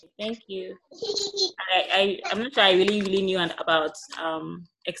Thank you. I'm not sure I really knew about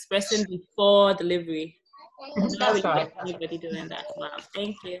expressing before delivery. Not That's really right. anybody doing that. Wow,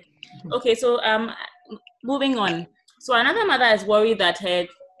 thank you. Okay, so moving on. So another mother is worried that her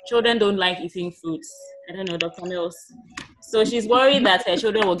children don't like eating fruits. I don't know, Dr. Mills. So she's worried that her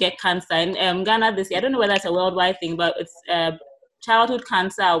children will get cancer. In Ghana this year, I don't know whether it's a worldwide thing, but it's Childhood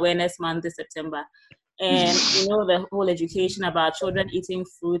Cancer Awareness Month this September. And you know the whole education about children eating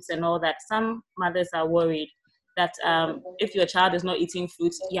fruits and all that. Some mothers are worried that if your child is not eating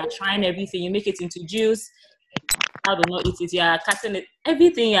fruits, you are trying everything. You make it into juice. Child will not eat it. You are cutting it.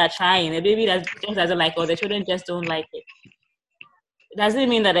 Everything you are trying. The baby that just doesn't like, or the children just don't like it. Does it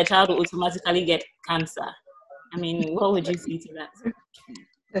mean that the child will automatically get cancer? I mean, what would you say to that?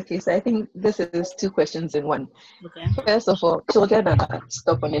 Okay, so I think this is two questions in one. Okay. First of all, children are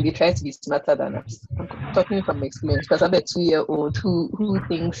stubborn and they try to be smarter than us. I'm talking from experience because I'm a 2-year-old who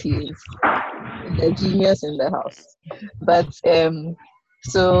thinks he is the genius in the house. But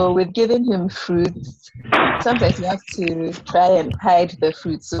so with giving him fruits, sometimes you have to try and hide the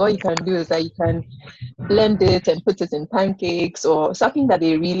fruits. So what you can do is that you can blend it and put it in pancakes or something that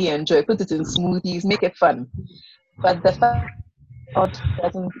they really enjoy. Put it in smoothies, make it fun. But the fact that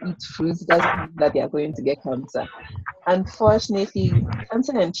doesn't eat fruits doesn't mean that they are going to get cancer. Unfortunately,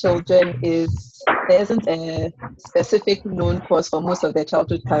 cancer in children there isn't a specific known cause for most of the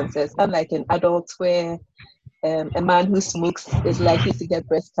childhood cancers, unlike in adults where a man who smokes is likely to get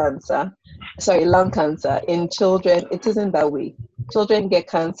lung cancer. In children, it isn't that way. Children get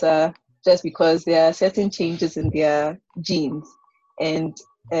cancer just because there are certain changes in their genes. And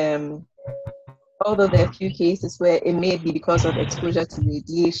although there are a few cases where it may be because of exposure to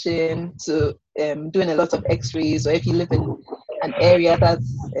radiation, to doing a lot of x-rays, or if you live in an area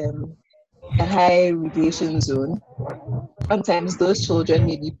that's a high radiation zone, sometimes those children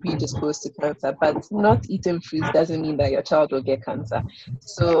may be predisposed to cancer, but not eating fruits doesn't mean that your child will get cancer.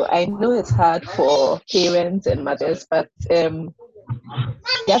 So I know it's hard for parents and mothers, but you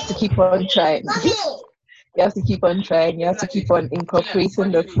have to keep on trying. You have to keep on trying. You have to keep on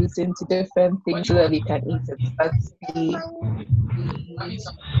incorporating the fruits into different things so that they can eat it. But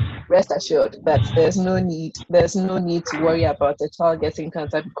rest assured that there's no need to worry about a child getting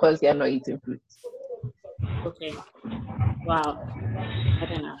cancer because they are not eating fruits. Okay. Wow. I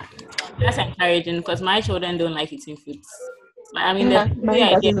don't know. That's encouraging because my children don't like eating fruits. I mean, the mine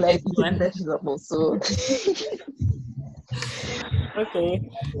idea doesn't is like eating vegetables, so okay,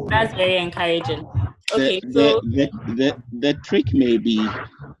 that's very encouraging. Okay, The trick may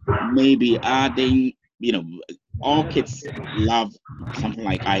be adding, all kids love something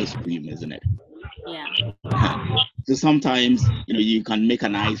like ice cream, isn't it? Yeah. So sometimes, you can make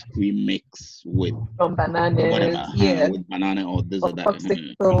an ice cream mix with from bananas, with banana or this or that.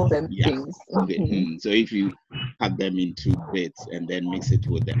 Popsicles and things. Okay. So if you cut them into bits and then mix it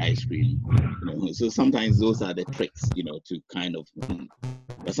with the ice cream, so sometimes those are the tricks, to kind of,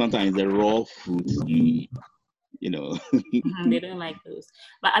 but sometimes the raw fruits, They don't like those.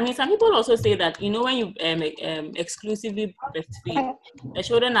 But I mean, some people also say that, when you exclusively breastfeed, the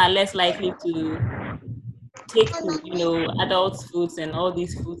children are less likely to take to, adults' foods and all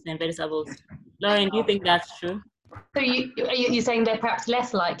these fruits and vegetables. Lauren, do you think that's true? So you're saying they're perhaps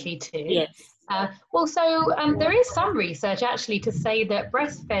less likely to? Yes. There is some research actually to say that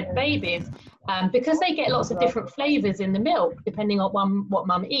breastfed babies, because they get lots of different flavors in the milk, depending on what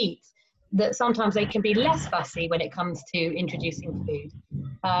mum eats, that sometimes they can be less fussy when it comes to introducing food.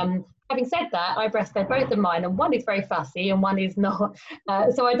 Having said that, I breastfed both of mine, and one is very fussy and one is not.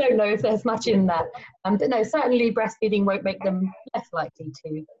 So I don't know if there's much in that. But no, certainly breastfeeding won't make them less likely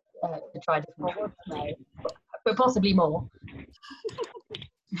to try different foods, no, but possibly more.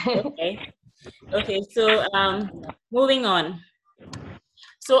 Okay. So moving on.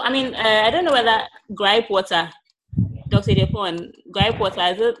 So I mean, I don't know whether gripe water, Dr. Depon, gripe water,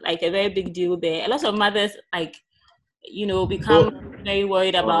 is it like a very big deal there? A lot of mothers become very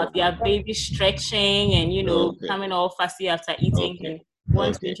worried about their baby stretching and becoming all fussy after eating and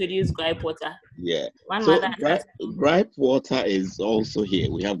want to introduce gripe water. Yeah. So gripe water is also here.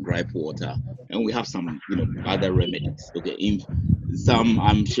 We have gripe water and we have some other remedies. Okay.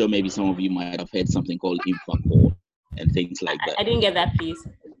 I'm sure maybe some of you might have heard something called Infacor and things like that. I didn't get that, please.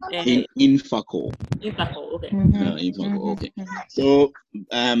 Infacor. Infacor, okay. Infacor, okay. So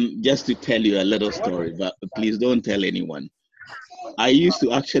just to tell you a little story, but please don't tell anyone. I used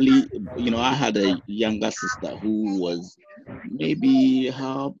to actually, I had a younger sister who was maybe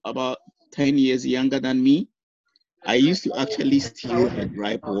about 10 years younger than me. I used to actually steal her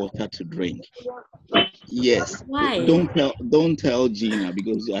gripe water to drink. Yes. Why? Don't tell Gina,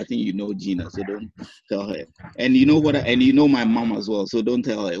 because I think you know Gina, so don't tell her. And you know what? And you know my mom as well, so don't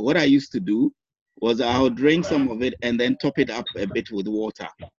tell her. What I used to do was I'll drink some of it and then top it up a bit with water.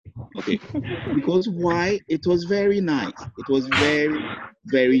 Okay. Because why? It was very nice. It was very,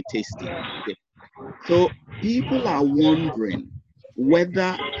 very tasty. Okay. So people are wondering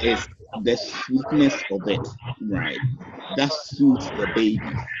whether it's the sweetness of it, right, that suits the babies.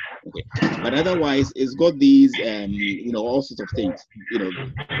 Okay. But otherwise, it's got these, all sorts of things. There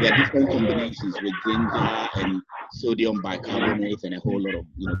are different combinations with ginger and sodium bicarbonate and a whole lot of,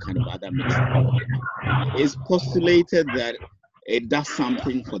 kind of other mixes. It's postulated that it does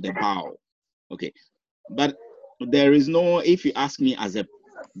something for the bowel. Okay. But there is no, if you ask me as a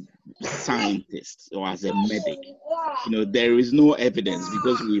scientist or as a medic, there is no evidence,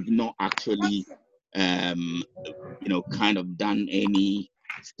 because we've not actually kind of done any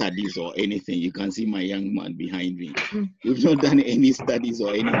studies or anything. You can see my young man behind me. We've not done any studies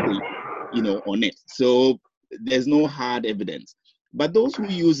or anything on it, so there's no hard evidence. But those who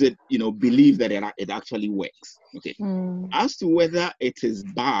use it believe that it actually works. Okay. As to whether it is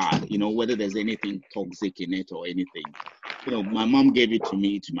bad, whether there's anything toxic in it or anything, my mom gave it to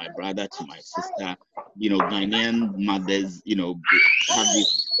me, to my brother, to my sister. Ghanaian mothers, have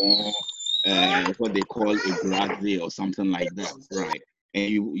this small, what they call a grazie or something like that, right? And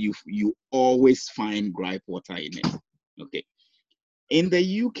you always find gripe water in it. Okay. In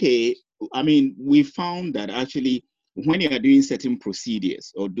the UK, I mean, we found that actually when you are doing certain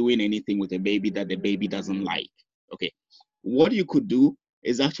procedures or doing anything with a baby that the baby doesn't like, okay, what you could do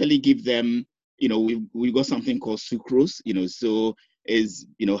is actually give them, we've got something called sucrose, so is,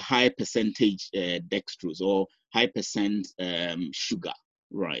 high percentage dextrose or high percent sugar,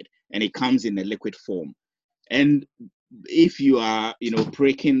 right? And it comes in a liquid form. And if you are,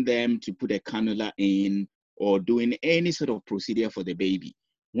 pricking them to put a cannula in or doing any sort of procedure for the baby,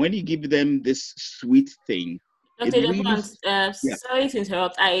 when you give them this sweet thing, Dr. Japont, sorry to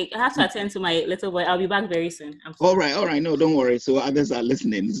interrupt. I have to attend to my little boy. I'll be back very soon. All right. No, don't worry. So others are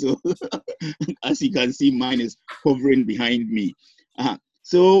listening. So as you can see, mine is hovering behind me.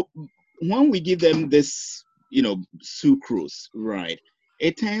 So when we give them this, sucrose, right,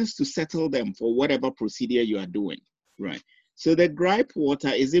 it tends to settle them for whatever procedure you are doing, right? So the gripe water,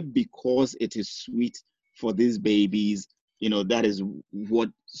 is it because it is sweet for these babies? That is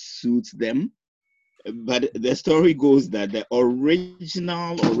what suits them. But the story goes that the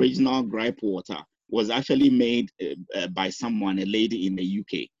original gripe water was actually made by someone, a lady in the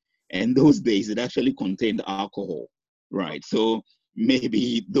UK. And those days, it actually contained alcohol, right? So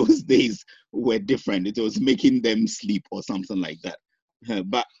maybe those days were different. It was making them sleep or something like that.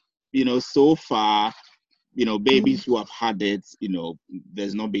 But, so far, babies who have had it,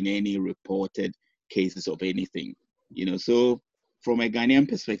 there's not been any reported cases of anything, so from a Ghanaian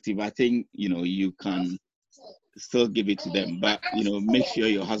perspective, I think, you can still give it to them, but, make sure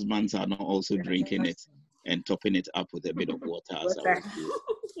your husbands are not also drinking it and topping it up with a bit of water.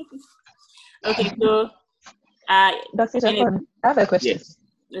 Okay, so, Dr. Japont, I have a question. Yes.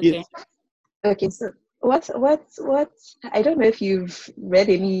 Okay. Yes. Okay, so what, I don't know if you've read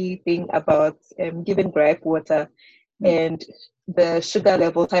anything about giving gripe water and the sugar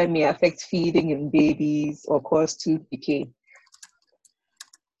level time may affect feeding in babies or cause tooth decay.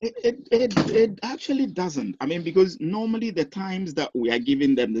 It actually doesn't. I mean, because normally the times that we are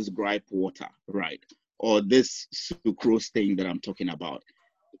giving them this gripe water, right, or this sucrose thing that I'm talking about,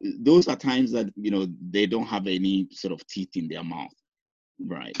 those are times that, they don't have any sort of teeth in their mouth,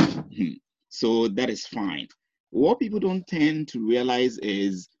 right? So that is fine. What people don't tend to realize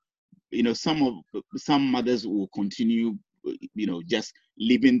is, some mothers will continue, just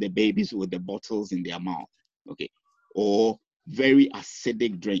leaving the babies with the bottles in their mouth, okay, or very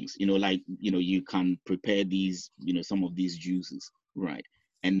acidic drinks, like, you can prepare these, some of these juices, right?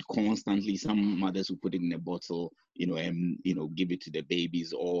 And constantly some mothers will put it in a bottle, and, give it to the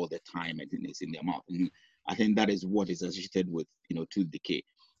babies all the time, and it's in their mouth. And I think that is what is associated with, tooth decay.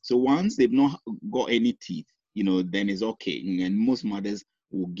 So once they've not got any teeth, then it's okay. And most mothers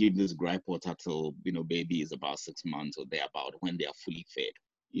will give this gripe water till, baby is about 6 months or thereabout, when they are fully fed.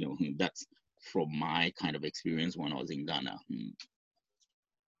 That's from my kind of experience when I was in Ghana.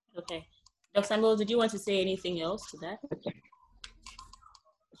 Okay. Dr. Samuel, did you want to say anything else to that?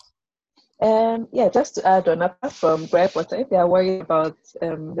 Yeah, just to add on, apart from gripe water, if they are worried about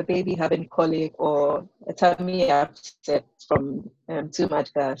the baby having colic or a tummy upset from too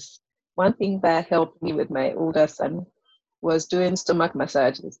much gas, one thing that helped me with my older son was doing stomach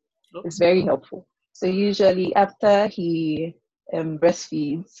massages. It's very helpful. So usually after he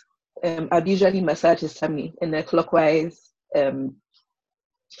breastfeeds, I'd usually massage his tummy in a clockwise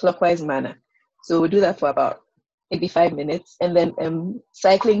manner. So we'll do that for about maybe 5 minutes, and then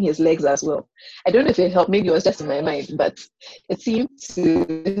cycling his legs as well. I don't know if it helped, maybe it was just in my mind, but it seemed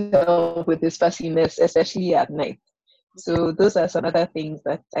to help with his fussiness, especially at night. So those are some other things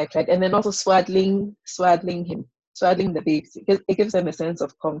that I tried. And then also swaddling the baby. It gives them a sense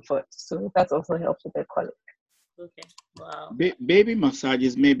of comfort. So that also helps with the colic. Okay. Wow. Baby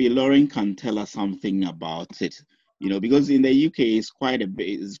massages, maybe Lauren can tell us something about it, because in the UK it's quite a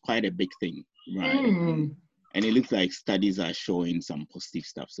big thing, right? And it looks like studies are showing some positive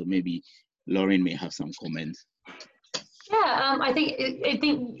stuff. So maybe Lauren may have some comments. Yeah, I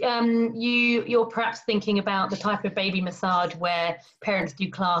think you're perhaps thinking about the type of baby massage where parents do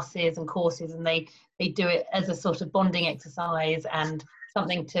classes and courses, and they do it as a sort of bonding exercise and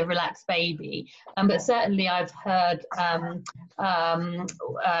something to relax baby. But certainly I've heard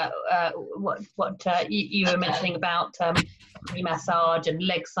what you were mentioning about massage and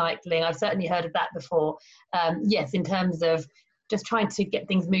leg cycling. I've certainly heard of that before. Yes, in terms of just trying to get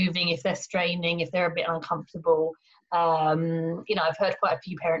things moving if they're straining, if they're a bit uncomfortable. I've heard quite a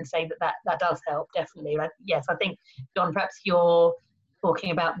few parents say that does help, definitely. Yes, I think, John, perhaps you're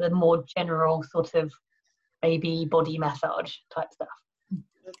talking about the more general sort of baby body massage type stuff.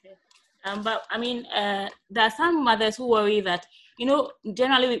 Okay. But I mean, there are some mothers who worry that,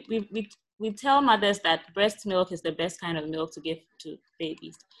 generally we tell mothers that breast milk is the best kind of milk to give to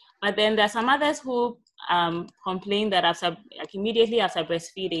babies. But then there are some mothers who complain that immediately after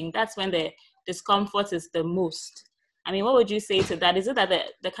breastfeeding, that's when the discomfort is the most. I mean, what would you say to that? Is it that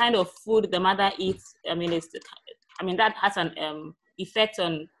the kind of food the mother eats, that has an effect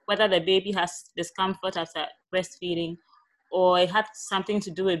on whether the baby has discomfort after breastfeeding, or it had something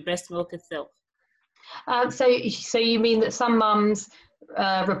to do with breast milk itself? So you mean that some mums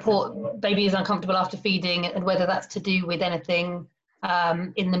report baby is uncomfortable after feeding, and whether that's to do with anything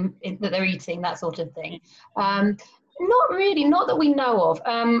that they're eating, that sort of thing? Not really, not that we know of.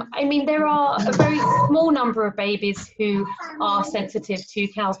 There are a very small number of babies who are sensitive to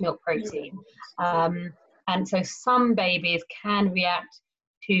cow's milk protein. And so some babies can react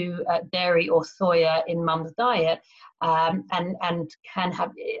to dairy or soya in mum's diet, and can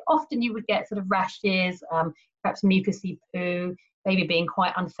have, often you would get sort of rashes, perhaps mucousy poo, baby being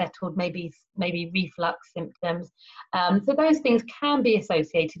quite unsettled, maybe reflux symptoms. So those things can be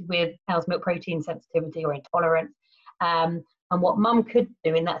associated with cow's milk protein sensitivity or intolerance. And what mum could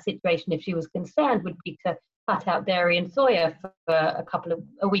do in that situation, if she was concerned, would be to cut out dairy and soya for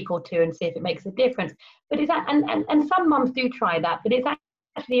a week or two and see if it makes a difference. But and some mums do try that, but it's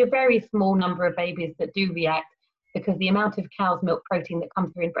actually a very small number of babies that do react, because the amount of cow's milk protein that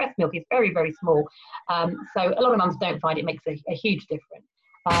comes through in breast milk is very, very small. So a lot of mums don't find it makes a huge difference.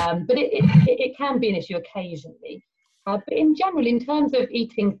 But it can be an issue occasionally. But in general, in terms of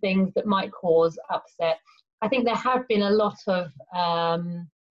eating things that might cause upset, I think there have been a lot of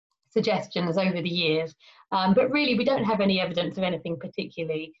suggestions over the years, but really we don't have any evidence of anything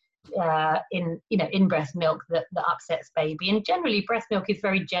particularly in breast milk that upsets baby. And generally, breast milk is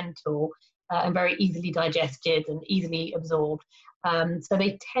very gentle and very easily digested and easily absorbed. So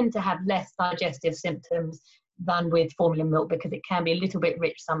they tend to have less digestive symptoms than with formula milk, because it can be a little bit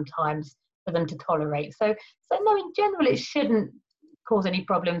rich sometimes for them to tolerate. So no, in general, it shouldn't cause any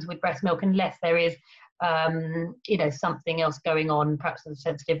problems with breast milk unless there is something else going on, perhaps a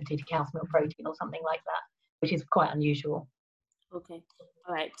sensitivity to cow's milk protein or something like that, which is quite unusual. Okay,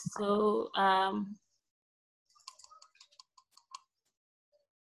 all right. So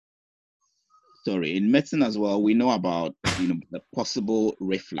sorry, in medicine as well, we know about the possible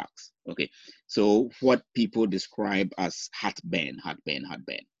reflux. Okay, so what people describe as heartburn.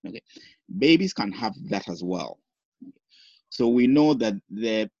 Okay, babies can have that as well. So we know that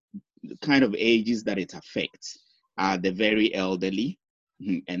the kind of ages that it affects are the very elderly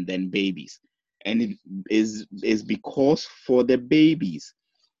and then babies. And it is because for the babies,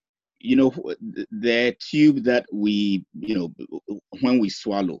 the tube that we, when we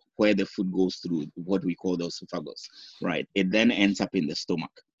swallow, where the food goes through, what we call the esophagus, right? It then ends up in the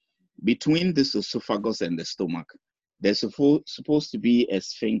stomach. Between this esophagus and the stomach, there's supposed to be a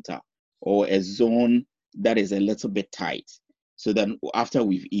sphincter or a zone that is a little bit tight, so that after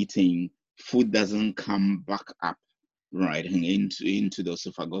we've eaten, food doesn't come back up, right, into the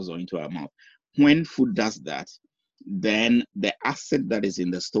esophagus or into our mouth. When food does that, then the acid that is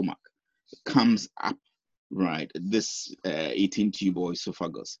in the stomach comes up, right, this eating tube or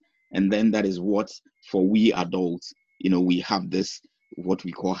esophagus. And then that is what, for we adults, we have this, what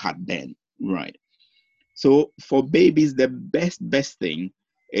we call heartburn, right? So for babies, the best thing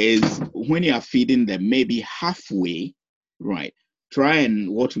is when you are feeding them, maybe halfway, right? Try and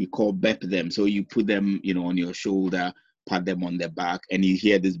what we call burp them. So you put them, on your shoulder, pat them on the back, and you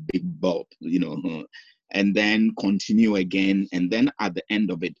hear this big burp, and then continue again. And then at the end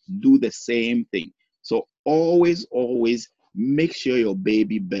of it, do the same thing. So always make sure your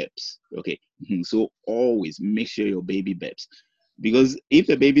baby burps. Okay. So always make sure your baby burps. Because if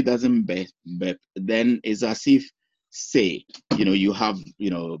the baby doesn't burp, then it's as if, say, you have,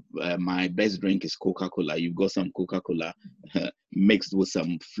 my best drink is Coca-Cola. You've got some Coca-Cola mixed with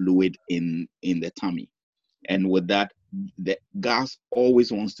some fluid in the tummy. And with that, the gas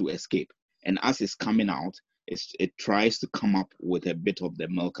always wants to escape. And as it's coming out, it tries to come up with a bit of the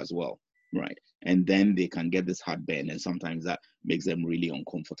milk as well, right? And then they can get this heartburn, and sometimes that makes them really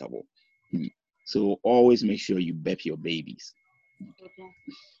uncomfortable. So always make sure you burp your babies.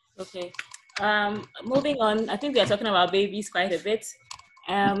 Okay. Moving on, I think we are talking about babies quite a bit.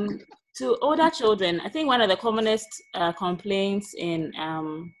 To older children, I think one of the commonest complaints in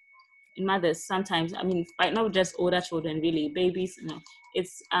mothers sometimes, not just older children, really, babies,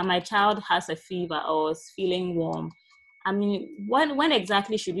 it's my child has a fever or is feeling warm. When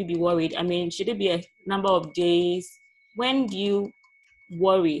exactly should we be worried? Should it be a number of days? When do you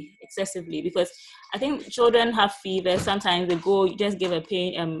worry excessively? Because I think children have fever. Sometimes they go, you just give a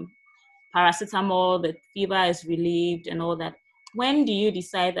pain, paracetamol, the fever is relieved and all that. When do you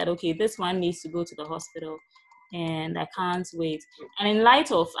decide that, okay, this one needs to go to the hospital and I can't wait? And in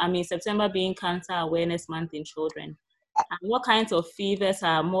light of, September being Cancer Awareness Month in children, what kinds of fevers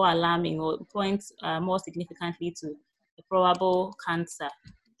are more alarming or point more significantly to a probable cancer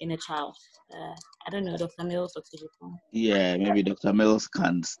in a child? I don't know, Dr. Mills or Kijikon. Yeah, maybe Dr. Mills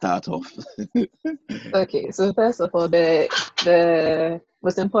can start off. Okay, so first of all, the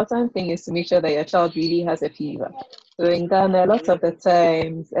most important thing is to make sure that your child really has a fever. So in Ghana, lots of the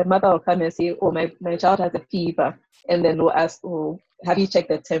times, a mother will come and say, oh, my child has a fever. And then we'll ask, oh, have you checked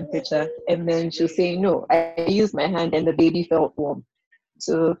the temperature? And then she'll say, no, I used my hand and the baby felt warm.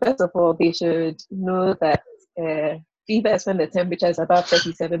 So first of all, they should know that fever is when the temperature is above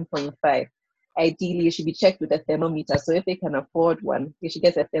 37.5. Ideally, it should be checked with a thermometer. So if they can afford one, they should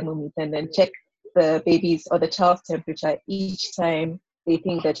get a thermometer and then check the baby's or the child's temperature each time they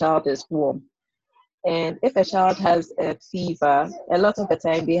think the child is warm. And if a child has a fever, a lot of the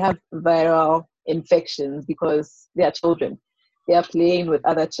time they have viral infections because they are children. They are playing with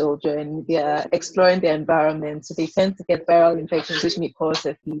other children. They are exploring their environment. So they tend to get viral infections, which may cause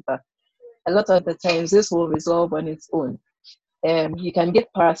a fever. A lot of the times, this will resolve on its own. You can give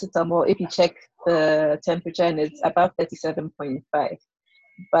paracetamol if you check the temperature and it's above 37.5.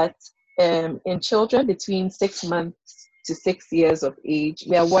 But in children between 6 months to 6 years of age,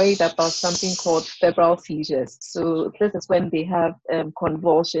 we are worried about something called febrile seizures. So this is when they have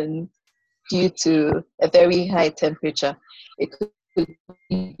convulsions due to a very high temperature. It could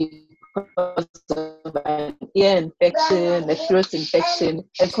be because of an ear infection, a throat infection,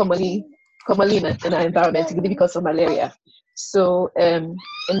 and commonly in our environment, it could be because of malaria. So in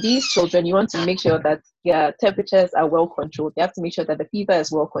these children, you want to make sure that their temperatures are well controlled. You have to make sure that the fever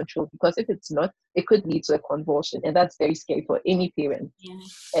is well controlled, because if it's not, it could lead to a convulsion, and that's very scary for any parent.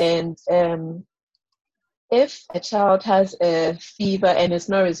 And if a child has a fever and it's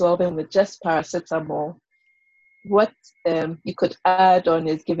not resolving with just paracetamol, what you could add on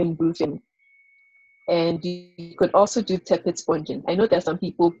is giving brufen. And you could also do tepid sponging. I know there are some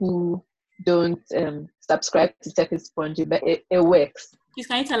people who don't subscribe to tepid sponging, but it works. Please,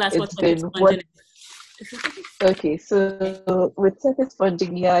 can you tell us what tepid sponging is? Okay, so with tepid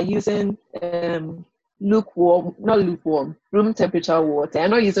sponging, you are using not lukewarm, room temperature water.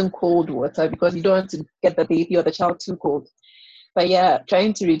 I'm not using cold water because you don't want to get the baby or the child too cold. But yeah,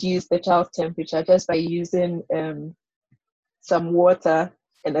 trying to reduce the child's temperature just by using some water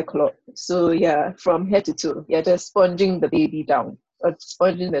and a cloth. So yeah, from head to toe, you're just sponging the baby down or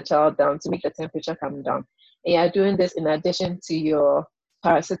sponging the child down to make the temperature come down. And you're doing this in addition to your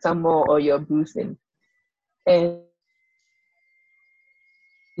paracetamol or your brufen. And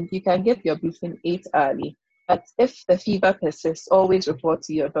you can get your brufen 8 hourly. But if the fever persists, always report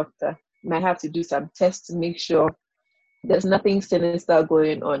to your doctor. You might have to do some tests to make sure there's nothing sinister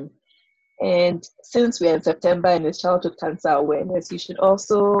going on. And since we're in September and it's Childhood Cancer Awareness, you should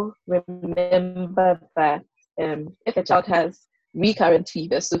also remember that if a child has recurrent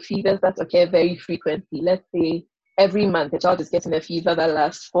fevers, so fevers that occur very frequently, let's say every month the child is getting a fever that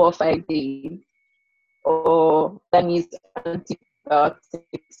lasts 4 or 5 days, or that needs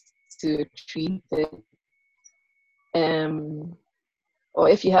antibiotics to treat it, or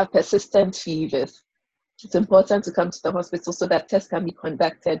if you have persistent fevers, it's important to come to the hospital so that tests can be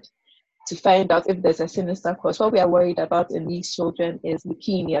conducted to find out if there's a sinister cause. What we are worried about in these children is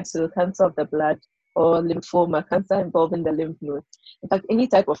leukemia, so cancer of the blood, or lymphoma, cancer involving the lymph nodes. In fact, any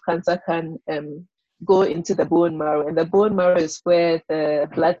type of cancer can go into the bone marrow, and the bone marrow is where the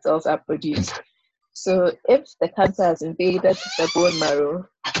blood cells are produced. So if the cancer has invaded the bone marrow,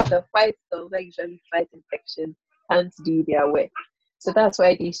 the white cells that usually fight infection can't do their work. So that's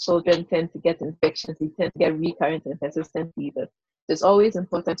why these children tend to get infections. They tend to get recurrent and persistent fever. It's always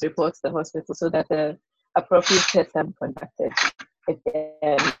important to report to the hospital so that the appropriate tests can be conducted if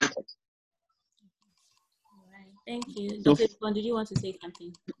they're needed. Thank you. Dr. Ifon, did you want to say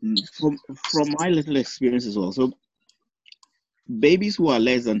something? From my little experience as well, so babies who are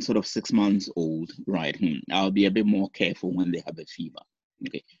less than sort of 6 months old, right, I'll be a bit more careful when they have a fever.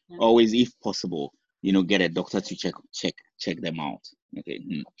 Okay, yeah. Always, if possible, get a doctor to check them out. Okay,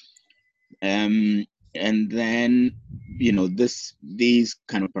 and then these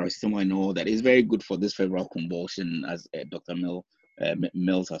kind of paracetamol and all that is very good for this febrile convulsion, as Dr.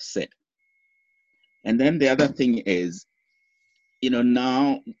 Mills has said. And then the other thing is,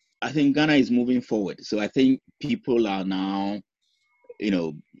 now I think Ghana is moving forward. So I think people are now,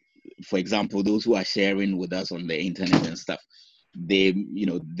 for example, those who are sharing with us on the internet and stuff, there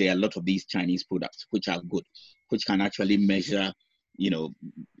are a lot of these Chinese products which are good, which can actually measure,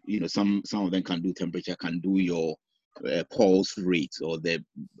 some of them can do temperature, can do your pulse rate, or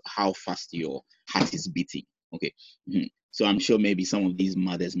how fast your heart is beating. Okay, so I'm sure maybe some of these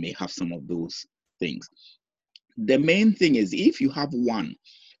mothers may have some of those things. The main thing is, if you have one,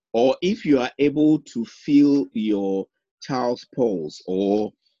 or if you are able to feel your child's pulse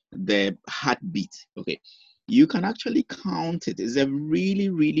or the heartbeat, okay, you can actually count it. It's a really,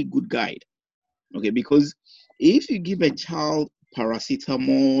 really good guide. Okay, because if you give a child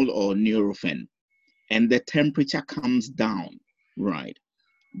paracetamol or Nurofen and the temperature comes down, right,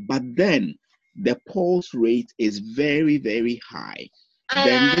 but then the pulse rate is very, very high,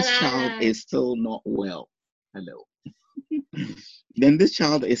 then this child is still not well. Hello. Then this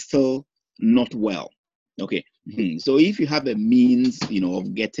child is still not well. Okay. So if you have a means,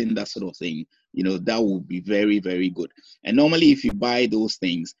 of getting that sort of thing, that would be very, very good. And normally if you buy those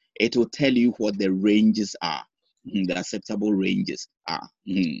things, it will tell you what the ranges are, the acceptable ranges are.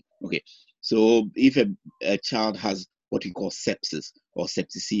 Okay. So if a child has what we call sepsis or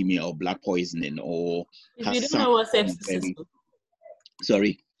septicemia or blood poisoning, or we don't know what sepsis is.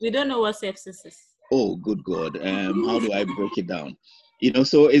 Sorry? We don't know what sepsis is. Oh, good God. How do I break it down?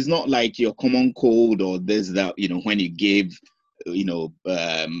 So it's not like your common cold or this, that, when you give,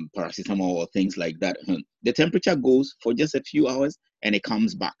 paracetamol or things like that. The temperature goes for just a few hours and it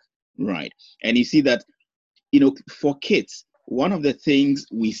comes back, right? And you see that, for kids, one of the things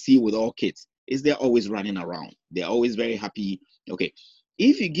we see with all kids is they're always running around. They're always very happy. Okay.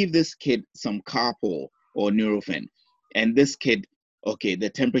 If you give this kid some Calpol or Nurofen, and this kid, okay, the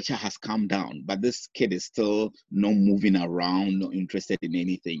temperature has come down, but this kid is still not moving around, not interested in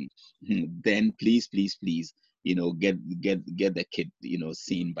anything, then please, please, please, get the kid,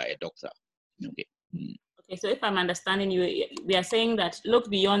 seen by a doctor. Okay. Okay, so if I'm understanding you, we are saying that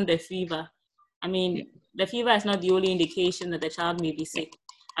look beyond the fever. I mean, the fever is not the only indication that the child may be sick.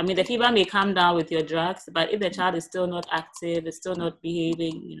 I mean, the fever may come down with your drugs, but if the child is still not active, is still not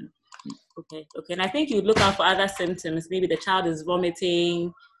behaving, Okay. And I think you look out for other symptoms. Maybe the child is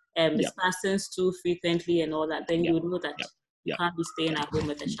vomiting, spasms too frequently and all that. Then you know that you can't be staying at home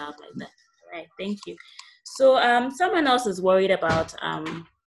with a child like that. All right. Thank you. So someone else is worried about her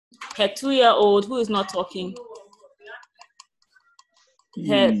 2-year-old who is not talking.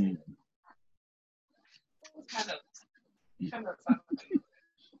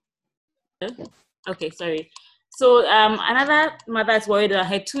 Okay, sorry. So another mother is worried that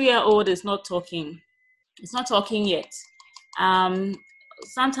her 2-year-old is not talking. It's not talking yet.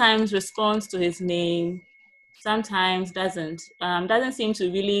 Sometimes responds to his name, sometimes doesn't. Doesn't seem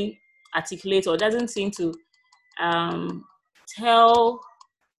to really articulate, or doesn't seem to tell.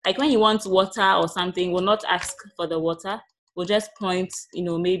 Like when he wants water or something, will not ask for the water. Will just point.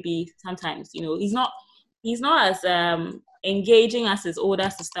 Maybe sometimes. He's not as engaging as his older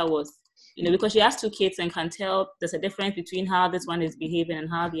sister was. Because she has 2 kids and can tell there's a difference between how this one is behaving and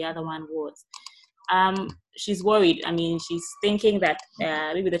how the other one was. She's worried. I mean, she's thinking that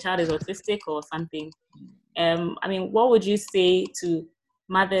maybe the child is autistic or something. I mean, what would you say to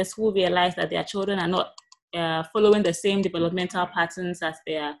mothers who realize that their children are not following the same developmental patterns as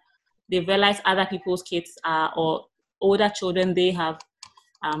they've realized other people's kids are, or older children they have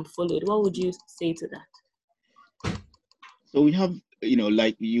followed? What would you say to that? So we have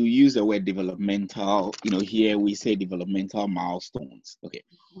like you use the word developmental, here we say developmental milestones. Okay.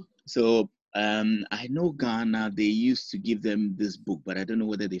 So I know Ghana, they used to give them this book, but I don't know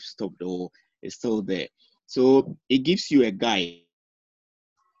whether they've stopped or it's still there. So it gives you a guide.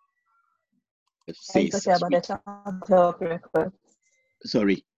 Are you talking about the child health records?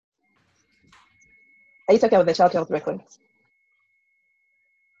 Sorry. Are you talking about the child health records?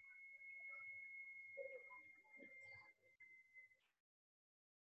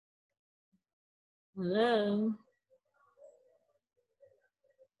 Hello.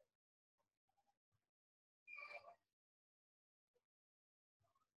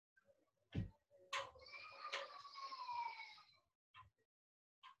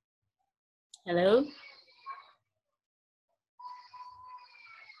 Hello.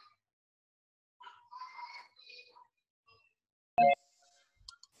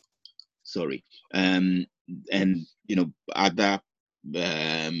 Sorry. And other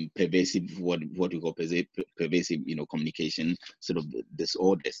pervasive, what we call pervasive, communication sort of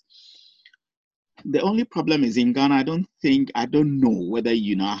disorders. The only problem is in Ghana, I don't know whether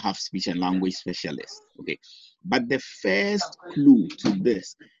you now have speech and language specialists. Okay. But the first clue to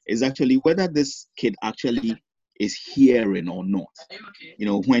this is actually whether this kid actually is hearing or not.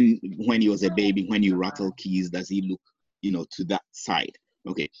 When he was a baby, when you rattle keys, does he look, to that side?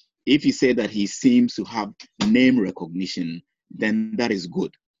 Okay. If you say that he seems to have name recognition, then that is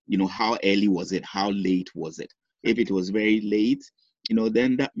good. How early was it? How late was it? If it was very late,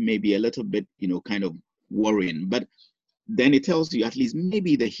 then that may be a little bit, kind of worrying. But then it tells you at least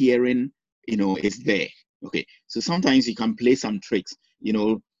maybe the hearing, is there. Okay. So sometimes you can play some tricks,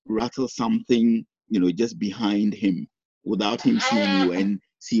 rattle something, just behind him without him seeing you and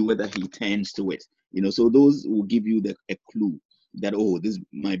see whether he turns to it. So those will give you a clue that, oh,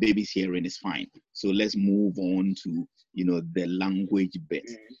 my baby's hearing is fine. So let's move on to, the language bit.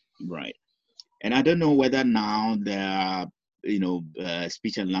 Right. And I don't know whether now there are,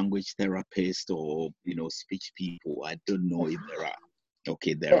 speech and language therapists or, speech people. I don't know if there are.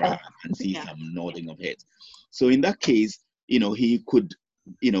 Okay, there are. I can see some nodding of heads. So in that case, he could,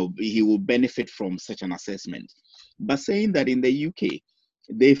 he will benefit from such an assessment. But saying that in the UK,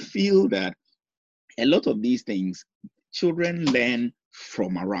 they feel that a lot of these things, children learn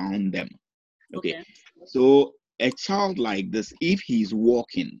from around them. Okay. So a child like this, if he's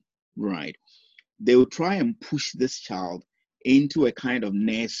walking, right, they will try and push this child into a kind of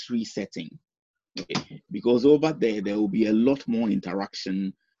nursery setting. Okay. Because over there will be a lot more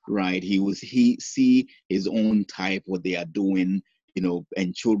interaction, right? He see his own type, what they are doing,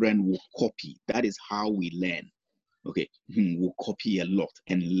 and children will copy. That is how we learn. Okay, will copy a lot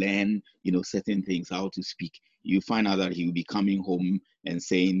and learn, certain things, how to speak. You find out that he will be coming home and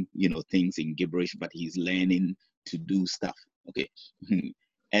saying, things in gibberish, but he's learning to do stuff. Okay.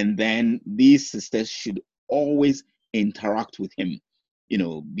 And then these sisters should always interact with him,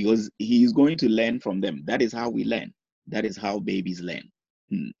 because he's going to learn from them. That is how we learn. That is how babies learn.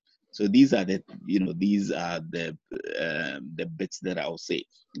 So these are the bits that I'll say.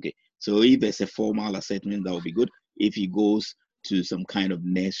 Okay. So if there's a formal assessment, that will be good. If he goes to some kind of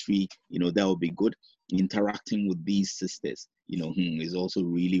nursery, that will be good. Interacting with these sisters, is also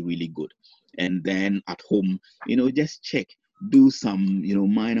really, really good. And then at home, just check, do some,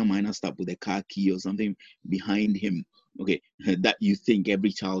 minor stuff with a car key or something behind him. Okay, that you think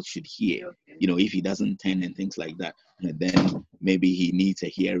every child should hear. If he doesn't turn and things like that, then maybe he needs a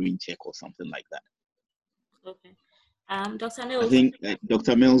hearing check or something like that. Okay. Dr. Mills. I think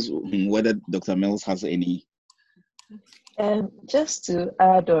Dr. Mills, whether Dr. Mills has any. Just to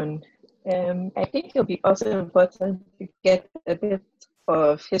add on, I think it'll be also important to get a bit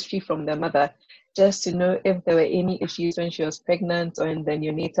of history from the mother, just to know if there were any issues when she was pregnant or in the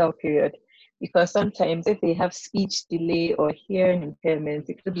neonatal period. Because sometimes if they have speech delay or hearing impairment,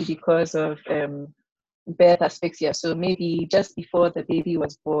 it could be because of birth asphyxia. So maybe just before the baby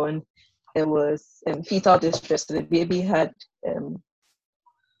was born, there was fetal distress. So the baby had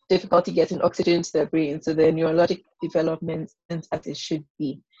difficulty getting oxygen to the brain. So the neurologic development isn't as it should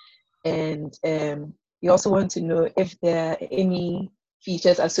be. And you also want to know if there are any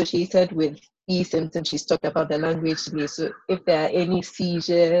features associated with these symptoms. She's talked about the language delay. So if there are any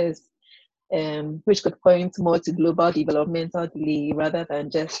seizures, which could point more to global developmental delay rather than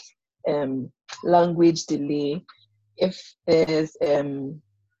just language delay. If there's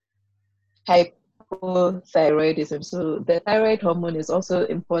hypothyroidism, so the thyroid hormone is also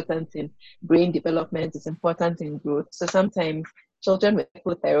important in brain development, it's important in growth. So sometimes children with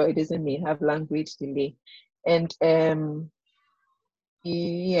hypothyroidism may have language delay. And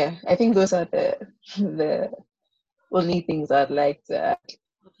yeah, I think those are the only things I'd like to add.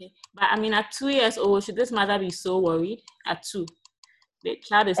 Okay, but I mean, at 2 years old, should this mother be so worried? At 2, the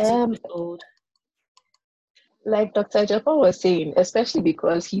child is 2 years old. Like Dr. Japan was saying, especially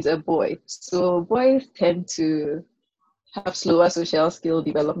because he's a boy, so boys tend to have slower social skill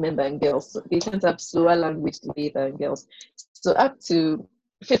development than girls. So they tend to have slower language delay than girls. So up to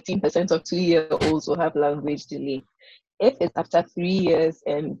 15% of 2-year-olds will have language delay. If it's after 3 years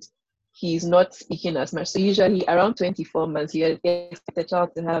and he's not speaking as much, so usually around 24 months, you expect the child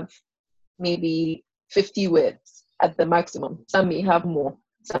to have maybe 50 words at the maximum. Some may have more,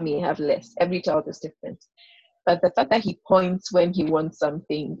 some may have less. Every child is different. But the fact that he points when he wants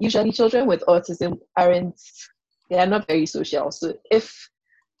something, usually children with autism they are not very social. So if,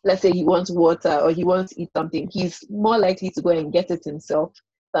 let's say, he wants water or he wants to eat something, he's more likely to go and get it himself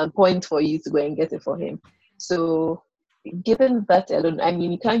than point for you to go and get it for him. So given that alone, I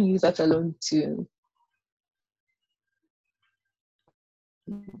mean, you can't use that alone to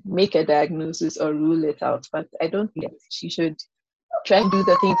make a diagnosis or rule it out. But I don't think she should try and do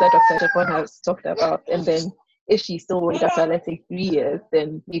the things that Dr. Japan has talked about. And then if she's still worried after, let's say, 3 years,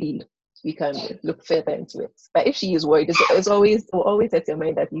 then maybe we can look further into it. But if she is worried, it's always set your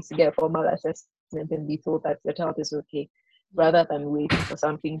mind that you to get a formal assessment and be told that your child is okay, rather than wait for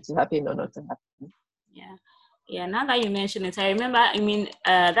something to happen or not to happen. Yeah, now that you mention it, I remember,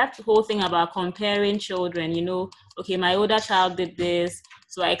 that whole thing about comparing children, okay, my older child did this,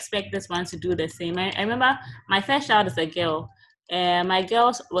 so I expect this one to do the same. I remember my first child is a girl. My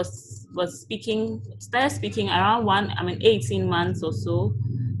girl started speaking around 18 months or so,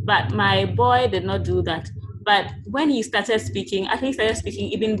 but my boy did not do that. But when he started speaking, I think he started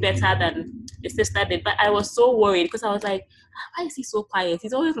speaking even better than his sister did. But I was so worried because I was like, why is he so quiet?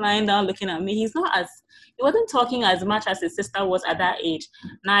 He's always lying down looking at me. He wasn't talking as much as his sister was at that age.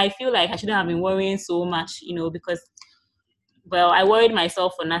 Now I feel like I shouldn't have been worrying so much, because, well, I worried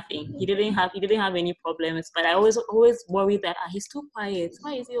myself for nothing. He didn't have any problems, but I always worried that he's too quiet.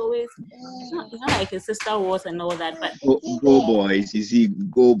 Why is he always? It's not like his sister was and all that. But go boys, you see,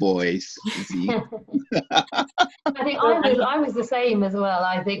 go boys. You see. I think I was the same as well.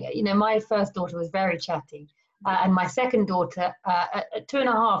 I think my first daughter was very chatty, and my second daughter at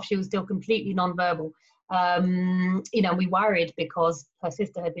 2.5, she was still completely nonverbal. We worried because her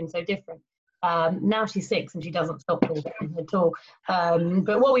sister had been so different. Now she's 6 and she doesn't stop talking at all.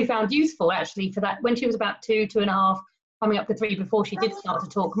 But what we found useful actually for that, when she was about 2.5, coming up to 3, before she did start to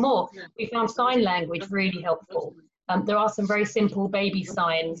talk more, we found sign language really helpful. There are some very simple baby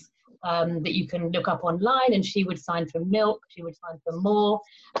signs that you can look up online, and she would sign for milk, she would sign for more.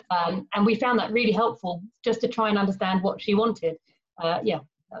 And we found that really helpful just to try and understand what she wanted. That's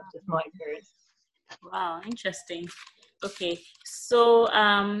just my experience. Wow, interesting. Okay, so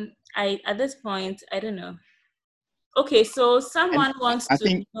at this point, I don't know. Okay, so someone wants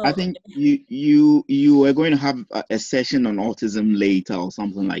to. I think you are going to have a session on autism later or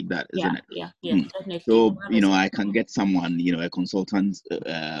something like that, isn't it? Yeah, definitely. So I can get someone, a consultant,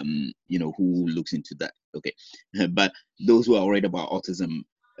 who looks into that. Okay, but those who are worried about autism,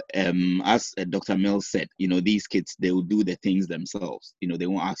 as Dr. Mills said, these kids, they will do the things themselves. They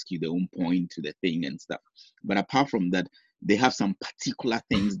won't ask you, they won't point to the thing and stuff. But apart from that, they have some particular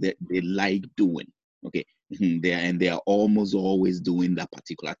things that they like doing. Okay, they are almost always doing that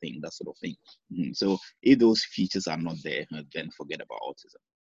particular thing, that sort of thing. So if those features are not there, then forget about autism.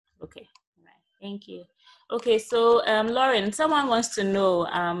 Okay, all right, thank you. Okay, so Lauren, someone wants to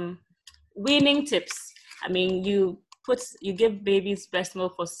know weaning tips. I mean, you give babies breast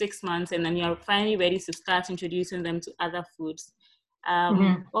milk for 6 months, and then you're finally ready to start introducing them to other foods.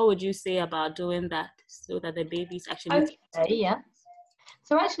 What would you say about doing that so that the babies actually? Okay, yeah.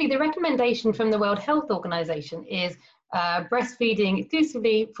 So actually, the recommendation from the World Health Organization is breastfeeding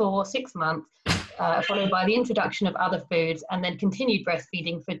exclusively for 6 months, followed by the introduction of other foods, and then continued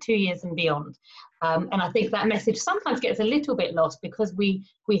breastfeeding for 2 years and beyond. And I think that message sometimes gets a little bit lost because we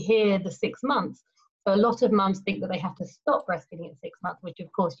hear the 6 months. So a lot of mums think that they have to stop breastfeeding at 6 months, which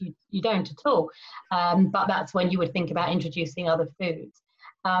of course you don't at all. But that's when you would think about introducing other foods.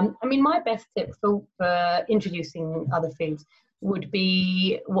 My best tip for introducing other foods would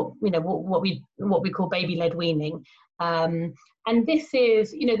be what we call baby-led weaning. And this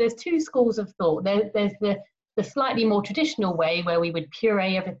is, there's 2 schools of thought. There's the slightly more traditional way where we would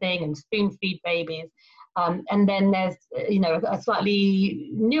puree everything and spoon feed babies. And then there's, a slightly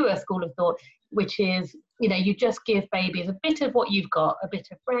newer school of thought, which is, you just give babies a bit of what you've got, a bit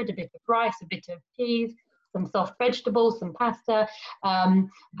of bread, a bit of rice, a bit of peas, some soft vegetables, some pasta, and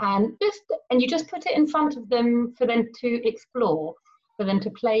you just put it in front of them for them to explore. for them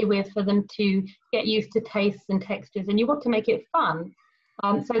to play with, for them to get used to tastes and textures, and you want to make it fun.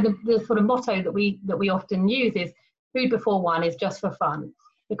 So the sort of motto that we often use is food before one is just for fun,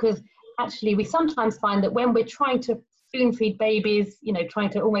 because actually we sometimes find that when we're trying to spoon feed babies, trying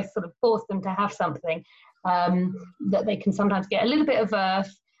to almost sort of force them to have something, that they can sometimes get a little bit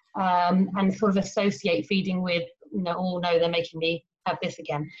averse and sort of associate feeding with, oh no, they're making me have this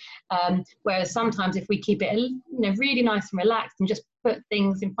again. Whereas sometimes if we keep it really nice and relaxed and just put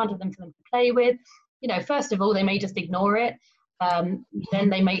things in front of them for them to play with, first of all, they may just ignore it. Then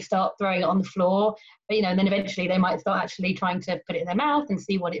they may start throwing it on the floor, but, and then eventually they might start actually trying to put it in their mouth and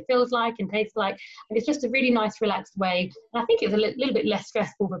see what it feels like and tastes like. And it's just a really nice, relaxed way. And I think it's a little bit less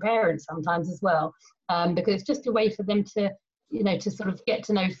stressful for parents sometimes as well, because it's just a way for them to, to sort of get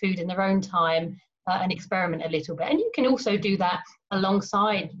to know food in their own time and experiment a little bit. And you can also do that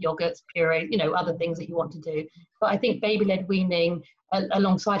alongside yogurts, puree, other things that you want to do. But I think baby-led weaning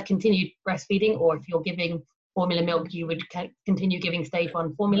alongside continued breastfeeding, or if you're giving formula milk, you would continue giving stage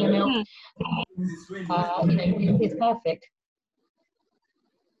 1 formula milk. It's perfect.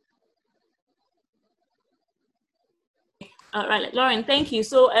 All right, Lauren, thank you.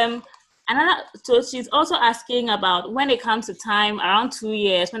 So so she's also asking about when it comes to time around 2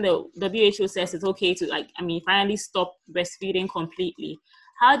 years, when the WHO says it's okay to finally stop breastfeeding completely.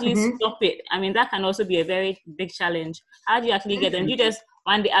 How do you stop it? That can also be a very big challenge. How do you actually get them? You just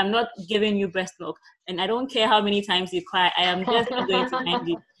one day, I'm not giving you breast milk, and I don't care how many times you cry, I am just not going to mind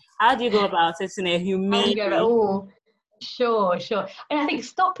you. How do you go about it in a humane way? Oh, sure. And I think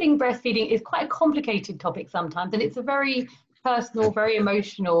stopping breastfeeding is quite a complicated topic sometimes, and it's a very personal, very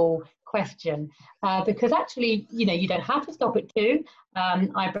emotional question, because actually, you don't have to stop at 2.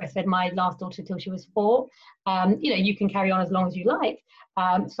 I breastfed my last daughter till she was 4. You can carry on as long as you like.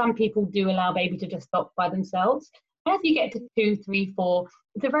 Some people do allow baby to just stop by themselves. As you get to 2, 3, 4,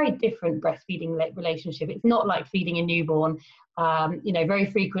 it's a very different breastfeeding relationship. It's not like feeding a newborn. Very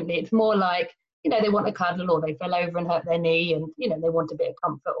frequently it's more like, they want a cuddle, or they fell over and hurt their knee, and they want a bit of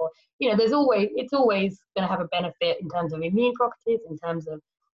comfort, or it's always going to have a benefit in terms of immune properties, in terms of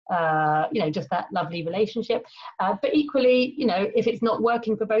just that lovely relationship. But equally, if it's not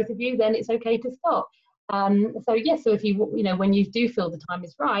working for both of you, then it's okay to stop. So if you when you do feel the time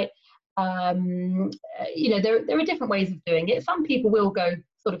is right, there are different ways of doing it. Some people will go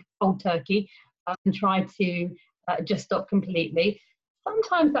sort of cold turkey and try to just stop completely.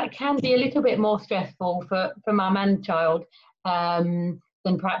 Sometimes that can be a little bit more stressful for mum and child than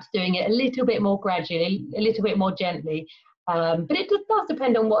perhaps doing it a little bit more gradually, a little bit more gently. But it does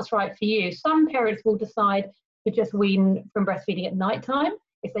depend on what's right for you. Some parents will decide to just wean from breastfeeding at night time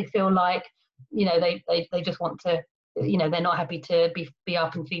if they feel like, they just want to, they're not happy to be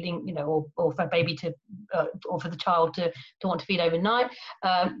up and feeding, or for baby to, or for the child to want to feed overnight.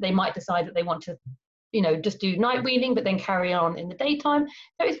 They might decide that they want to, just do night weaning, but then carry on in the daytime.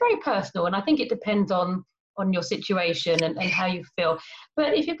 So it's very personal, and I think it depends on your situation and how you feel.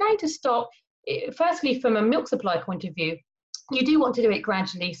 But if you're going to stop, firstly, from a milk supply point of view, you do want to do it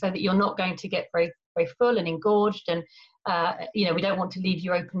gradually so that you're not going to get very, very full and engorged, and we don't want to leave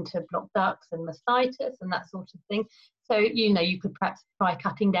you open to blocked ducts and mastitis and that sort of thing. So you could perhaps try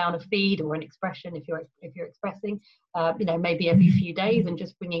cutting down a feed or an expression if you're expressing, maybe every few days, and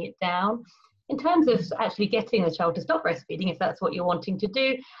just bringing it down. In terms of actually getting the child to stop breastfeeding, if that's what you're wanting to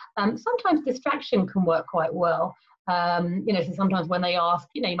do, sometimes distraction can work quite well. So sometimes when they ask,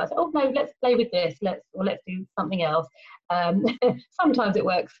 you might say, oh no, let's play with this, let's do something else. Sometimes it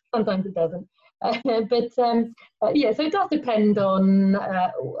works, sometimes it doesn't. So it does depend on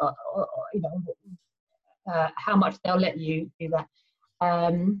how much they'll let you do that.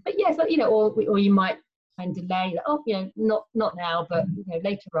 But yes, or you might try and delay that. Oh, not now, but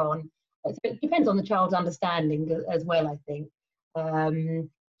later on. So it depends on the child's understanding as well, I think.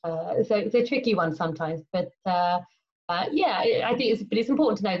 So it's a tricky one sometimes, but I think it's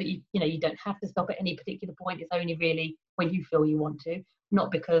important to know that you don't have to stop at any particular point. It's only really when you feel you want to, not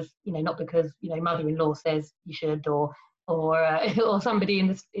because mother-in-law says you should, or somebody in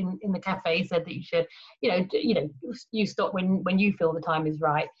the cafe said that you should. You stop when you feel the time is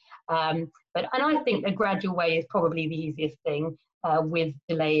right. And I think a gradual way is probably the easiest thing with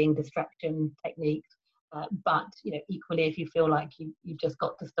delaying distraction techniques. But equally, if you feel like you've just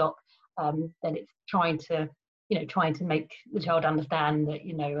got to stop, then it's trying to make the child understand that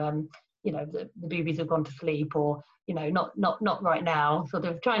the babies have gone to sleep, or not right now. Sort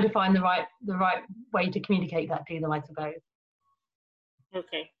of trying to find the right way to communicate that to them, I suppose.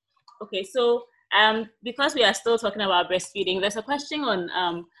 Okay. So because we are still talking about breastfeeding, there's a question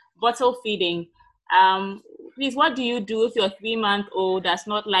on bottle feeding. Please, what do you do if your 3-month-old does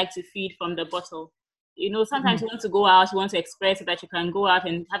not like to feed from the bottle? You know, sometimes you want to go out, you want to express so that you can go out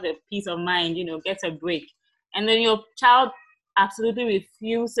and have a peace of mind, you know, get a break. And then your child absolutely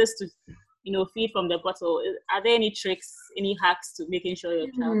refuses to, you know, feed from the bottle. Are there any tricks, any hacks to making sure your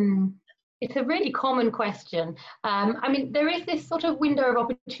child... It's a really common question. I mean, there is this sort of window of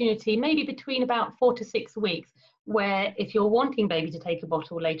opportunity, maybe between about 4 to 6 weeks, where if you're wanting baby to take a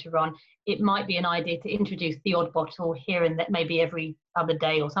bottle later on, it might be an idea to introduce the odd bottle here and there, maybe every other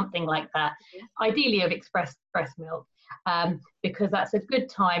day or something like that, ideally of expressed breast milk, because that's a good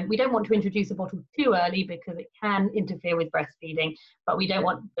time. We don't want to introduce a bottle too early because it can interfere with breastfeeding, but we don't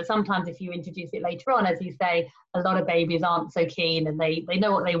want, but sometimes if you introduce it later on, as you say, a lot of babies aren't so keen and they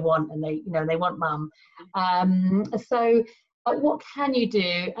know what they want and they want mum. So what can you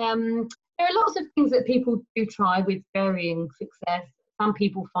do? There are lots of things that people do try with varying success. Some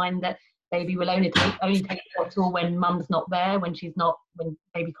people find that baby will only take the bottle when mum's not there, when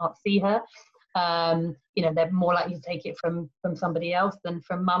baby can't see her. You know, they're more likely to take it from somebody else than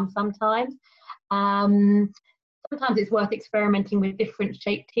from mum sometimes. Sometimes it's worth experimenting with different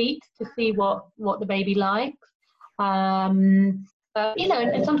shaped teats to see what the baby likes. You know,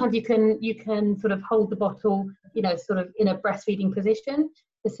 and sometimes you can sort of hold the bottle, you know, sort of in a breastfeeding position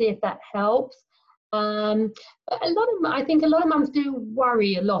to see if that helps. But I think a lot of mums do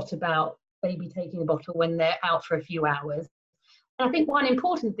worry a lot about baby taking a bottle when they're out for a few hours. And I think one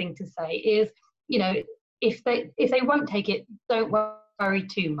important thing to say is, you know, if they won't take it, don't worry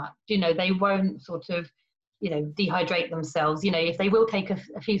too much. You know, they won't sort of, you know, dehydrate themselves. You know, if they will take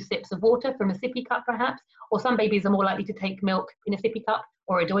a few sips of water from a sippy cup perhaps, or some babies are more likely to take milk in a sippy cup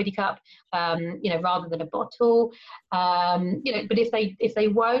or a doily cup, you know, rather than a bottle. You know, but if they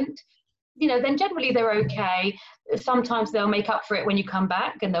won't, you know, then generally they're okay. Sometimes they'll make up for it when you come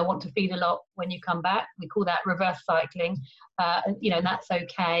back and they'll want to feed a lot when you come back. We call that reverse cycling, you know, and that's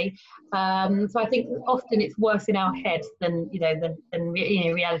okay. So I think often it's worse in our heads than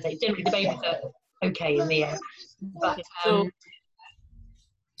reality. Generally the babies are okay in the end. But, so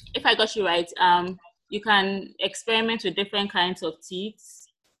if I got you right, you can experiment with different kinds of teats.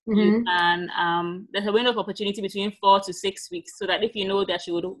 You can, there's a window of opportunity between 4 to 6 weeks, so that if you know that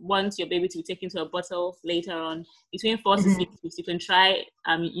you would want your baby to be taken to a bottle later on, between 4 to 6 weeks, you can try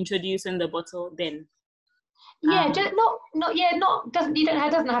introducing the bottle then. Yeah,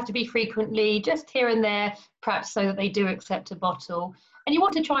 it doesn't have to be frequently, just here and there, perhaps so that they do accept a bottle. And you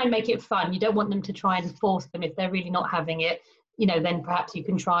want to try and make it fun. You don't want them to try and force them if they're really not having it. You know, then perhaps you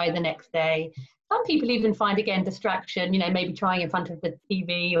can try the next day. Some people even find, again, distraction, you know, maybe trying in front of the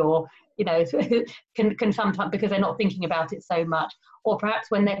TV or, you know, can sometimes, because they're not thinking about it so much. Or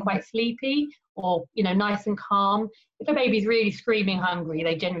perhaps when they're quite sleepy or, you know, nice and calm. If a baby's really screaming hungry,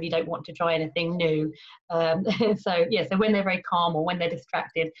 they generally don't want to try anything new. So when they're very calm or when they're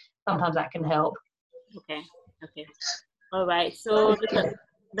distracted, sometimes that can help. Okay. All right. So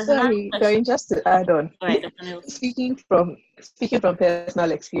sorry, just to add on. All right, speaking from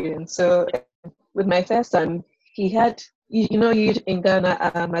personal experience. So with my first son, he had, you know, in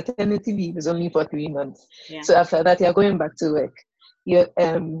Ghana, maternity leave is only for 3 months. Yeah. So after that, you're going back to work. You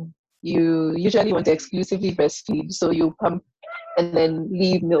usually want to exclusively breastfeed, so you pump and then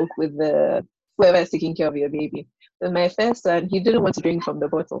leave milk with whoever is taking care of your baby. With my first son, he didn't want to drink from the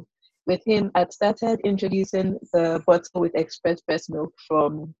bottle. With him, I'd started introducing the bottle with express breast milk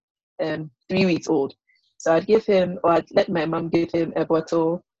from 3 weeks old. So I'd let my mom give him a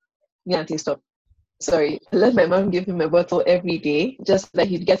bottle. Let my mom give him a bottle every day, just so that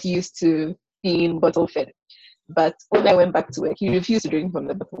he'd get used to being bottle fed. But when I went back to work, he refused to drink from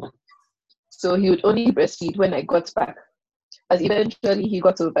the bottle. So he would only breastfeed when I got back. As eventually he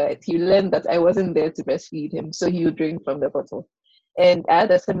got over it, he learned that I wasn't there to breastfeed him, so he would drink from the bottle. And I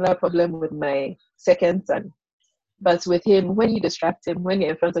had a similar problem with my second son. But with him, when you distract him, when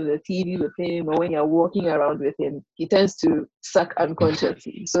you're in front of the TV with him, or when you're walking around with him, he tends to suck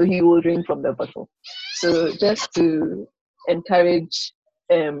unconsciously. So he will drink from the bottle. So just to encourage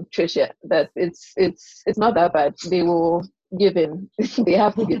Tricia that it's not that bad. They will give in. They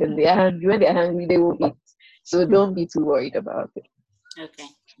have to give in. When they're hungry, they will eat. So don't be too worried about it. Okay.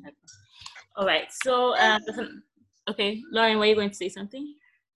 All right. So, okay, Lauren, were you going to say something?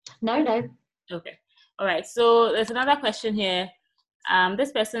 No. Okay. All right. So there's another question here.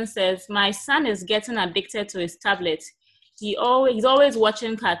 This person says, my son is getting addicted to his tablet. He's always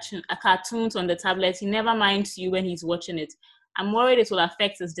watching cartoons on the tablet. He never minds you when he's watching it. I'm worried it will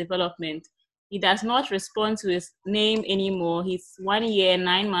affect his development. He does not respond to his name anymore. He's 1 year,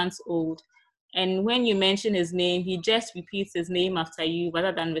 9 months old. And when you mention his name, he just repeats his name after you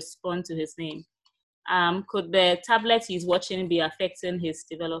rather than respond to his name. could the tablet he's watching be affecting his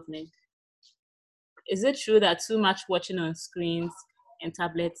development? Is it true that too much watching on screens and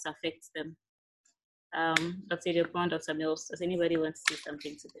tablets affects them? Dr. Dupont, Dr. Mills, does anybody want to say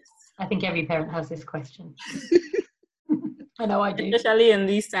something to this? I think every parent has this question. I know I do. Especially in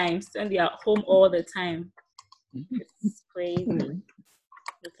these times when they are home all the time. It's crazy.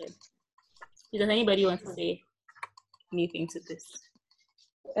 Okay. Does anybody want to say anything to this?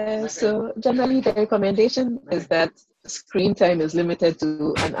 So generally the recommendation is that screen time is limited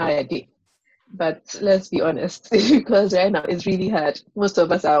to an hour a day. But let's be honest, because right now it's really hard. Most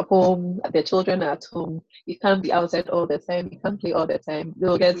of us are home, the children are at home. You can't be outside all the time, you can't play all the time.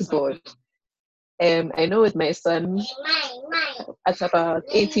 You'll get bored. I know with my son, at about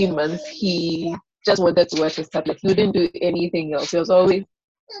 18 months, he just wanted to watch his tablet. He wouldn't do anything else. He was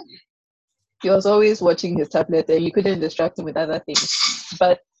always watching his tablet, and you couldn't distract him with other things.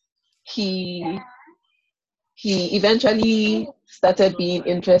 But he eventually started being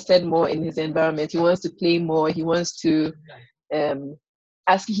interested more in his environment. He wants to play more. He wants to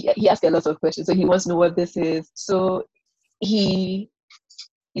ask. He asks a lot of questions, so he wants to know what this is. So he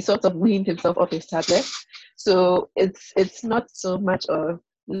sort of weaned himself off his tablet. So it's not so much of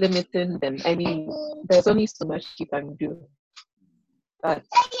limiting them. I mean, there's only so much you can do. But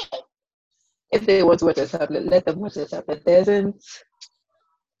if they want to watch a tablet, let them watch a tablet.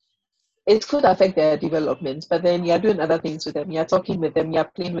 It could affect their development, but then you're doing other things with them. You're talking with them, you're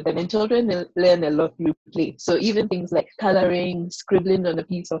playing with them, and children learn a lot through play. So even things like coloring, scribbling on a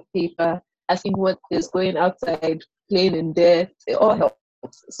piece of paper, asking what is going outside, playing in dirt, it all helps.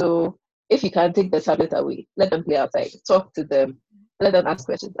 So if you can take the tablet away, let them play outside, talk to them, let them ask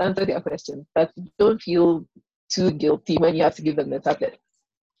questions, answer their questions, but don't feel too guilty when you have to give them the tablet.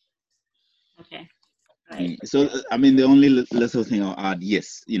 Okay. So, I mean, the only little thing I'll add,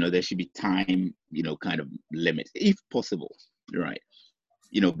 yes, there should be time, kind of limit, if possible, right?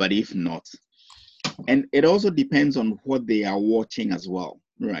 But if not, and it also depends on what they are watching as well,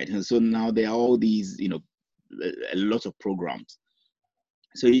 right? And so now there are all these, a lot of programs.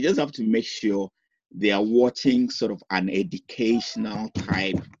 So you just have to make sure they are watching sort of an educational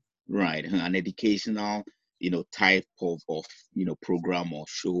type, right? An educational, type of program or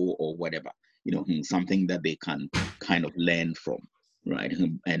show or whatever. Something that they can kind of learn from, right?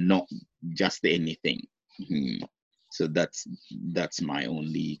 And not just anything. So that's my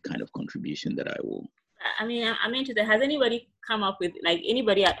only kind of contribution that I will. I mean, I'm interested. Has anybody come up with, like,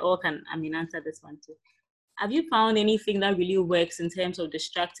 anybody at all can, answer this one too? Have you found anything that really works in terms of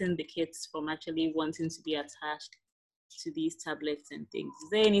distracting the kids from actually wanting to be attached to these tablets and things? Is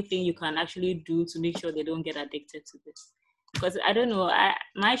there anything you can actually do to make sure they don't get addicted to this? Because I don't know,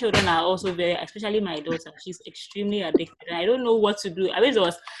 my children are also very, especially my daughter, she's extremely addicted. I don't know what to do. I mean,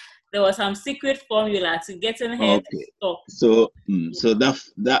 there was some secret formula to getting her to stop. So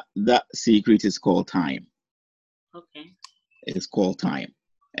that secret is called time. Okay. It's called time,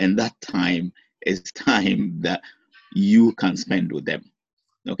 and that time is time that you can spend with them.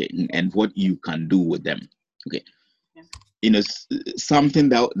 Okay, and what you can do with them. Okay. Yeah. Something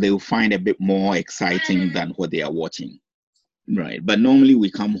that they'll find a bit more exciting than what they are watching. Right, but normally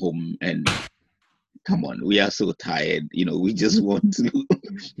we come home and come on, we are so tired, we just want to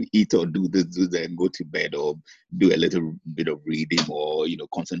eat or do this and go to bed or do a little bit of reading or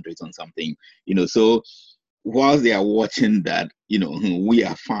concentrate on something, so whilst they are watching that, we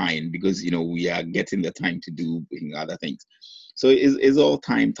are fine because we are getting the time to do other things. So it's all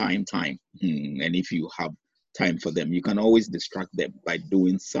time. And if you have time for them, you can always distract them by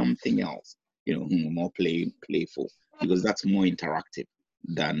doing something else, more playful, because that's more interactive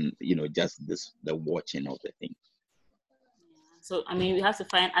than just the watching of the thing. So we have to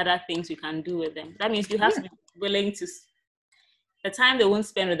find other things we can do with them. That means you have to be willing to, the time they won't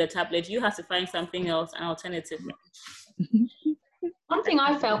spend with the tablet, you have to find something else, an alternative. One thing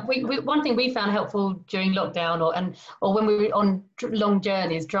I felt, one thing we found helpful during lockdown, or when we were on long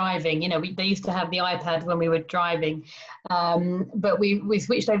journeys driving, they used to have the iPad when we were driving, but we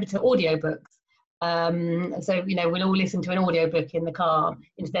switched over to audiobooks. So we'll all listen to an audiobook in the car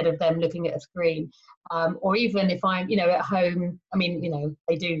instead of them looking at a screen, or even if I'm at home,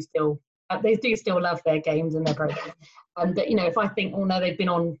 they do still love their games and their programs, but if I think, oh no, they've been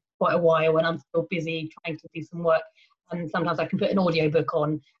on quite a while and I'm still busy trying to do some work, and sometimes I can put an audiobook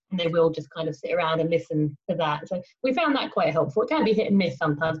on and they will just kind of sit around and listen to that. So we found that quite helpful. It can be hit and miss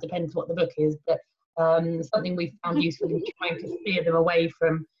sometimes, depends what the book is, but something we found useful in trying to steer them away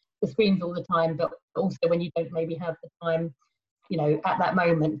from the screens all the time, but also when you don't maybe have the time, at that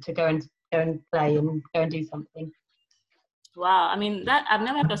moment to go and play and go and do something. Wow, I mean that I've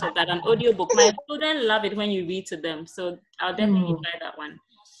never thought of that. An audiobook. My children love it when you read to them, so I'll definitely try that one.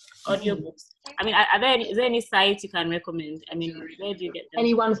 Audiobooks. I mean, is there any sites you can recommend? I mean, where do you get them?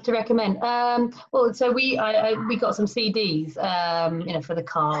 Any ones to recommend? Well, so we got some CDs, for the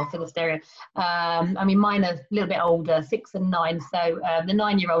car, for the stereo. I mean, mine are a little bit older, 6 and 9. So the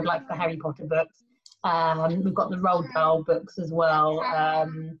 9-year-old likes the Harry Potter books. We've got the Roald Dahl books as well.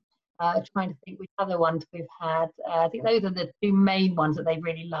 Trying to think which other ones we've had. I think those are the 2 main ones that they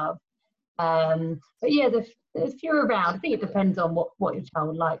really love. But yeah, there's few around. I think it depends on what your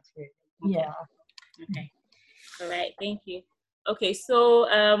child likes, really. Yeah. Okay. All right. Thank you. Okay. So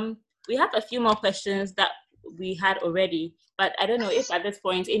we have a few more questions that we had already, but I don't know if at this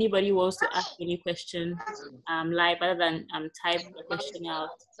point anybody wants to ask any question live rather than type the question out.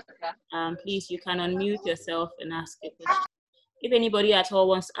 Please, you can unmute yourself and ask a question. If anybody at all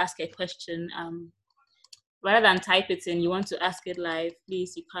wants to ask a question, rather than type it in, you want to ask it live,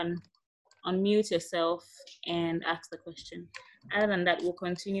 please, you can unmute yourself and ask the question. Other than that, we'll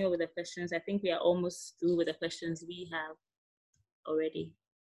continue with the questions. I think we are almost through with the questions we have already.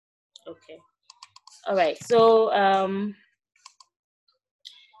 Okay. All right. So,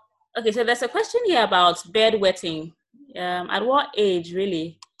 okay, so there's a question here about bedwetting. At what age,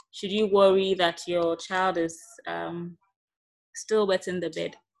 really, should you worry that your child is still wetting the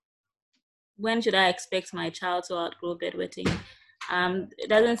bed? When should I expect my child to outgrow bedwetting? It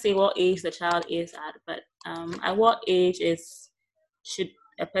doesn't say what age the child is at, but at what age should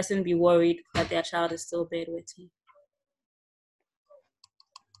a person be worried that their child is still bedwetting?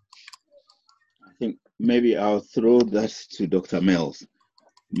 I think maybe I'll throw that to Dr. Mills.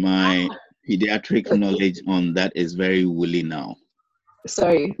 My pediatric knowledge on that is very woolly now.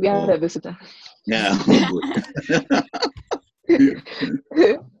 Sorry, we have a visitor. Yeah.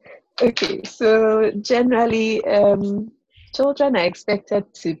 Okay, so generally, children are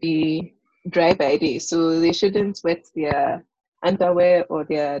expected to be dry by day, so they shouldn't wet their underwear or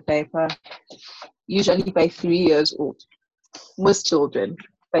their diaper, usually by 3 years old. Most children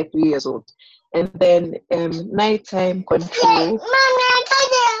by 3 years old. And then nighttime control.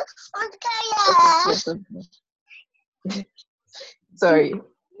 Sorry.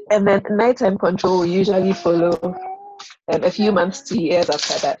 And then nighttime control will usually follow a few months to years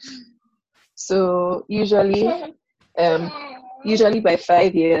after that. So usually by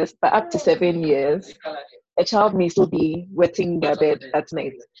 5 years, but up to 7 years, a child may still be wetting their bed at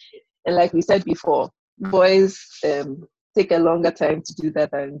night. And like we said before, boys take a longer time to do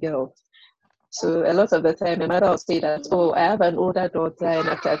that than girls. So a lot of the time, a mother will say that, oh, I have an older daughter, and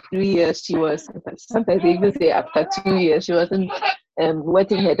after 3 years, she was, sometimes they even say after 2 years, she wasn't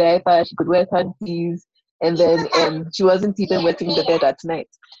wetting her diaper, she could wear panties, and then she wasn't even wetting the bed at night.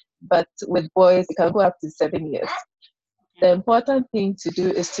 But with boys, it can go up to 7 years. The important thing to do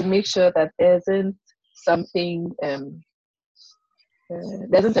is to make sure that there isn't something,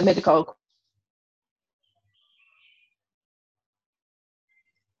 there isn't a medical,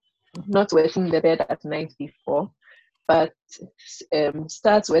 not wetting the bed at night before, but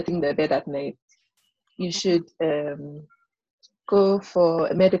starts wetting the bed at night. You should go for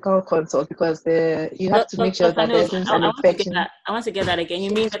a medical consult because you have to make sure that there isn't an infection. I want to get that again.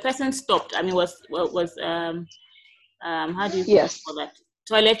 You mean the person stopped? I mean, was how do you call that?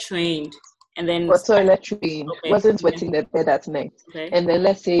 Toilet trained, and then toilet trained, wasn't wetting the bed at night, and then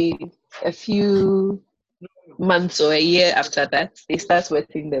let's say a few months or a year after that, they start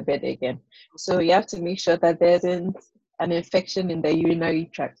wetting the bed again. So you have to make sure that there isn't an infection in the urinary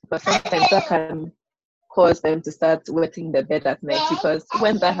tract, because sometimes that can cause them to start wetting the bed at night, because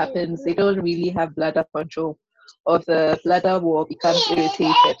when that happens, they don't really have bladder control, or the bladder wall becomes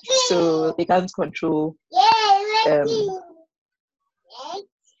irritated, so they can't control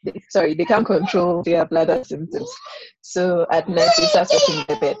they can't control their bladder symptoms. So at night they start wetting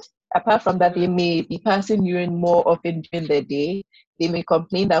the bed. Apart from that, they may be passing urine more often during the day. They may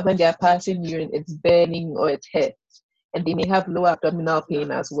complain that when they are passing urine, it's burning or it hurts. And they may have low abdominal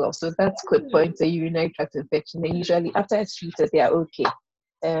pain as well. So that could point to a urinary tract infection. And usually after it's treated, they are okay.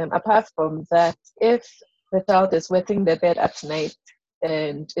 Apart from that, if the child is wetting the bed at night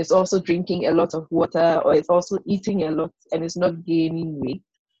and is also drinking a lot of water, or is also eating a lot and is not gaining weight,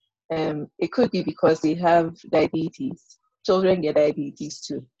 it could be because they have diabetes. Children get diabetes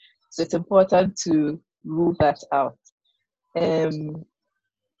too. So it's important to rule that out. I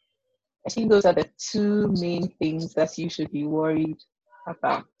think those are the 2 main things that you should be worried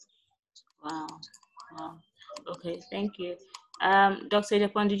about. Wow. Okay, thank you. Dr.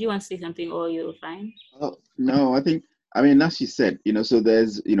 Japan, did you want to say something, or you're fine? Oh, no, I mean, as you said, so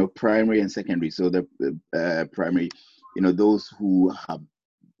there's, primary and secondary. So the primary, those who have,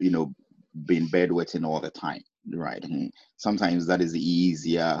 been bedwetting all the time, right? Sometimes that is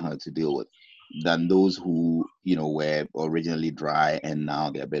easier to deal with than those who, were originally dry and now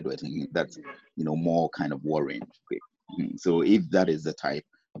they're bedwetting. That's, more kind of worrying. So if that is the type,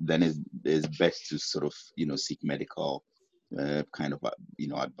 then it's best to sort of, seek medical kind of,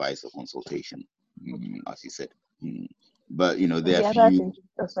 advice or consultation, as you said. But, there are few,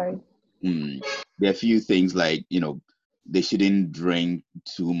 there are few things like, they shouldn't drink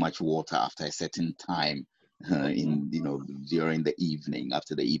too much water after a certain time during the evening,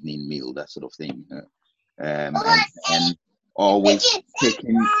 after the evening meal, that sort of thing. And always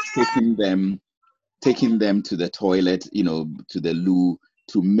taking them to the toilet, to the loo,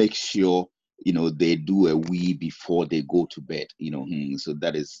 to make sure, they do a wee before they go to bed, so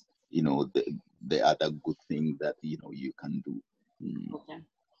that is, the other good thing that, you can do. Okay.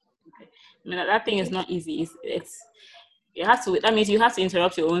 That thing is not easy. That means you have to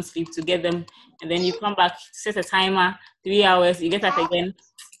interrupt your own sleep to get them, and then you come back, set a timer, 3 hours, you get up again.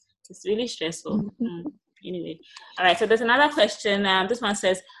 It's really stressful. Anyway, all right, so there's another question. This one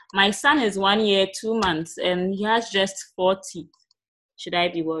says, my son is 1 year, 2 months, and he has just 4 teeth. Should I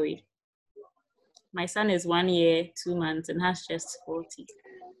be worried? My son is 1 year, 2 months, and has just 4 teeth.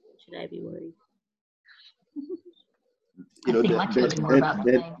 Should I be worried?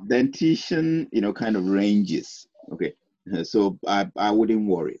 The dentition, kind of ranges. Okay. So I wouldn't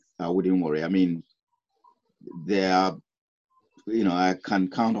worry. I mean, there are, I can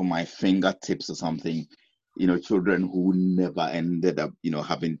count on my fingertips or something, children who never ended up,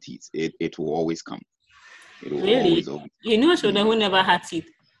 having teeth. It will always come. It will really? always. Children who never had teeth?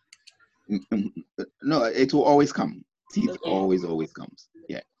 No, it will always come. Teeth always comes.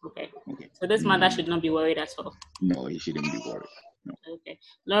 Yeah. Okay. So this mother should not be worried at all. No, he shouldn't be worried. No. Okay.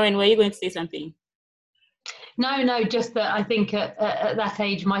 Lauren, were you going to say something? No, just that I think at that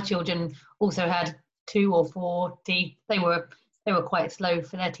age, my children also had 2 or 4 teeth. They were quite slow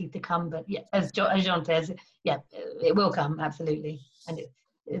for their teeth to come, but yeah, as John says, yeah, it will come, absolutely. And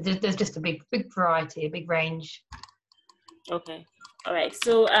there's just a big variety, a big range. Okay. All right.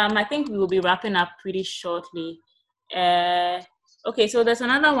 So I think we will be wrapping up pretty shortly. Okay, so there's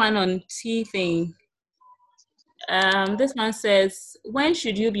another one on teething. This one says, when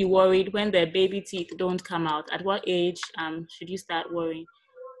should you be worried when the baby teeth don't come out? At what age should you start worrying?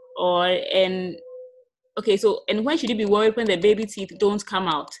 And when should you be worried when the baby teeth don't come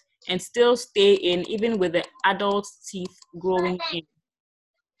out and still stay in, even with the adult teeth growing in?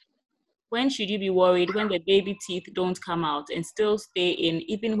 When should you be worried when the baby teeth don't come out and still stay in,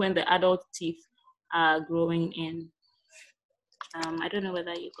 even when the adult teeth are growing in? I don't know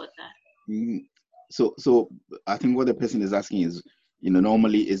whether you got that. So I think what the person is asking is,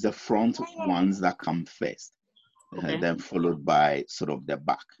 normally is the front ones that come first, then followed by sort of the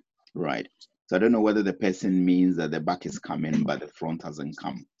back, right? So I don't know whether the person means that the back is coming, but the front hasn't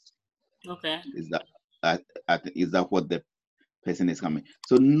come. Okay. Is that what the person is coming?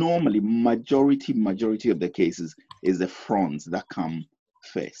 So normally, majority of the cases is the fronts that come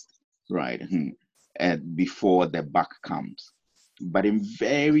first, right? And before the back comes. But in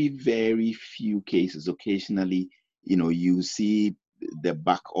very, very few cases, occasionally, you see the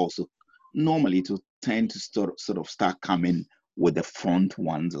back also. Normally, to tend to sort of start coming with the front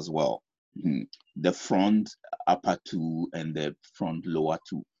ones as well. The front upper 2 and the front lower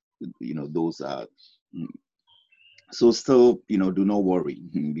 2. Those are. So still, do not worry,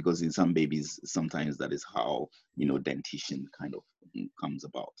 because in some babies, sometimes that is how, dentition kind of comes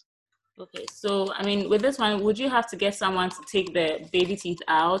about. Okay, so I mean, with this one, would you have to get someone to take the baby teeth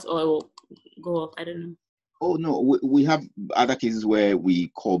out or go off? I don't know. Oh no, we have other cases where we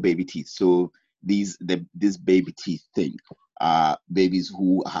call baby teeth. So this baby teeth thing are babies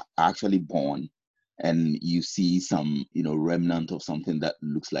who are actually born, and you see some remnant of something that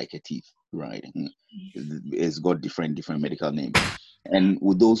looks like a teeth, right? It's got different medical names, and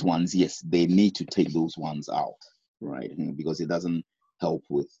with those ones, yes, they need to take those ones out, right? Because it doesn't help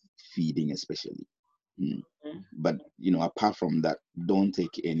with feeding especially. But apart from that, don't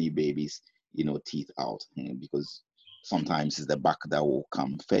take any babies teeth out, because sometimes it's the back that will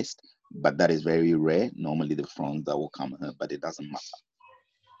come first, but that is very rare. Normally the front that will come, but it doesn't matter.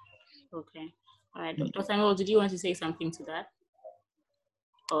 Okay. All right. Dr. Samuel, did you want to say something to that?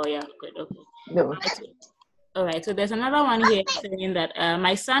 Oh yeah, good. Okay. No. All right, so there's another one here saying that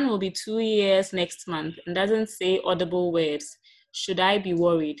my son will be 2 years next month and doesn't say audible words. Should I be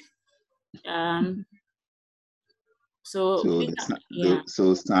worried? So So please, the son, yeah.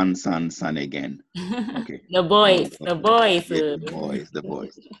 so son again. Okay. The boys, the boys. Yeah, the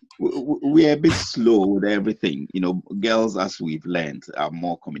boys. We're a bit slow with everything. You know, girls, as we've learned, are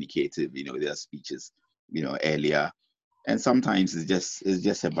more communicative. You know, their speeches, you know, earlier, and sometimes it's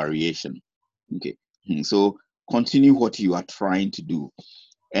just a variation. Okay. So continue what you are trying to do,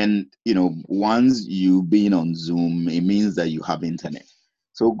 and you know, once you being on Zoom, it means that you have internet.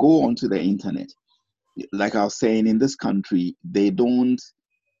 So go onto the internet. Like I was saying, in this country, they don't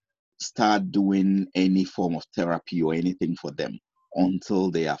start doing any form of therapy or anything for them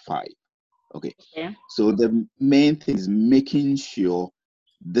until they are 5. Okay. Okay. So the main thing is making sure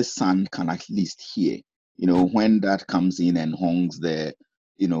the son can at least hear. You know, when that comes in and honks the,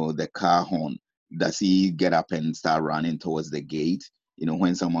 you know, the car horn, does he get up and start running towards the gate? You know,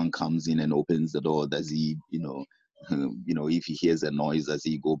 when someone comes in and opens the door, does he, you know, if he hears a noise, does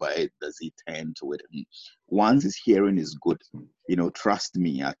he go by it? Does he turn to it? Once his hearing is good, you know, trust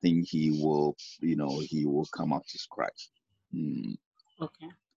me, I think he will, you know, he will come up to scratch. Okay.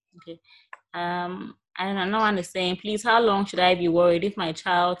 Okay. And another one is saying, please, how long should I be worried if my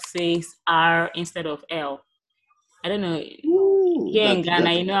child says R instead of L? I don't know. Ooh, Here in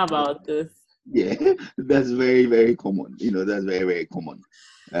Ghana, you know about this. Yeah, that's very, very common. You know, that's very, very common.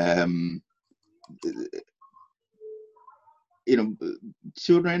 You know,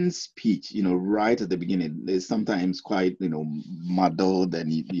 children's speech, you know, right at the beginning is sometimes quite, you know, muddled,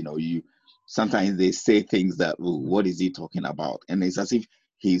 and you know, you sometimes they say things that, "Oh, what is he talking about?" And it's as if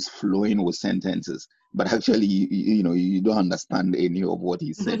he's flowing with sentences, but actually, you know, you don't understand any of what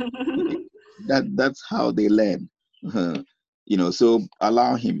he said. Okay, that's how they learn. You know, so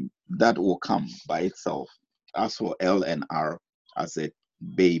allow him. That will come by itself. As for L and R, as a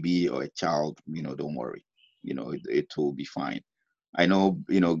baby or a child, you know, don't worry. You know, it will be fine. I know,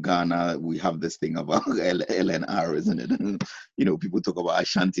 you know, Ghana, we have this thing about L and R, isn't it? You know, people talk about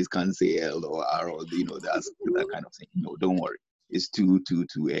Ashantis can't say L or R, or, you know, that's that kind of thing. No, don't worry. It's too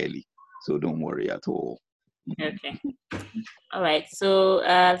early. So don't worry at all. Okay. All right. So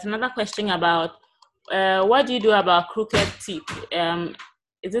there's another question about what do you do about crooked teeth?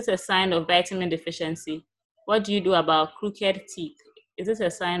 Is this a sign of vitamin deficiency? What do you do about crooked teeth? Is this a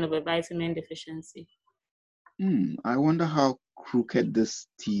sign of a vitamin deficiency? I wonder how crooked this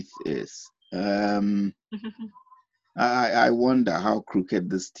teeth is. I wonder how crooked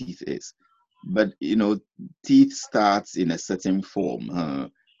this teeth is. But you know, teeth starts in a certain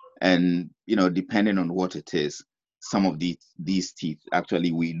form, and you know, depending on what it is, some of these teeth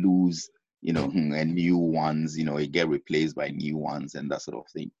actually we lose, you know, and new ones, you know, it get replaced by new ones and that sort of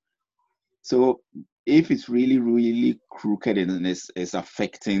thing. So if it's really, really crooked and it's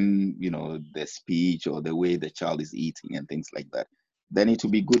affecting, you know, the speech or the way the child is eating and things like that, then it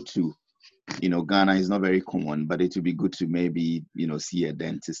would be good to, you know, Ghana is not very common, but it would be good to maybe, you know, see a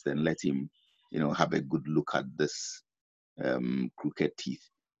dentist and let him, you know, have a good look at this crooked teeth.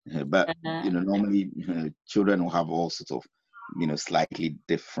 But, you know, normally children will have all sorts of, you know, slightly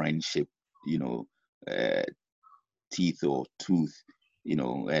different shape, you know, teeth or tooth, you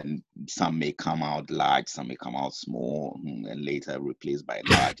know, and some may come out large, some may come out small, and later replaced by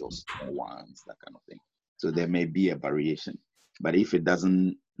large or small ones, that kind of thing. So there may be a variation. But if it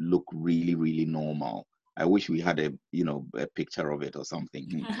doesn't look really, really normal, I wish we had a, you know, a picture of it or something.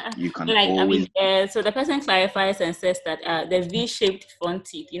 You can Like, always. so the person clarifies and says that the V-shaped front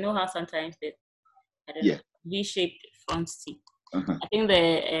teeth, you know how sometimes the, I don't know, V-shaped front teeth. Uh-huh. I think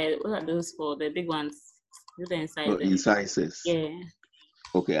the, what are those for? The big ones, the incisors. Incisors. Yeah.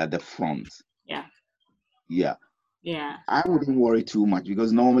 Okay, at the front. Yeah. Yeah. Yeah. I wouldn't worry too much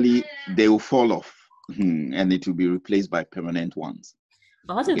because normally they will fall off and it will be replaced by permanent ones.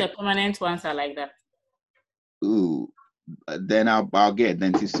 But what if the permanent ones are like that? Ooh, then I'll get a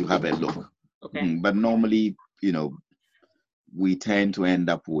dentist to have a look. Okay. But normally, you know, we tend to end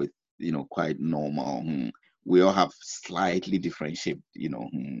up with, you know, quite normal. We all have slightly different shaped, you know,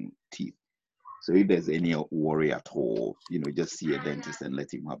 teeth. So if there's any worry at all, you know, just see a dentist and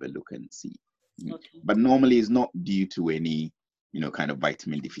let him have a look and see. Okay. But normally it's not due to any, you know, kind of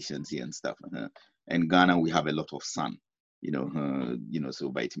vitamin deficiency and stuff. In Ghana, we have a lot of sun, you know, so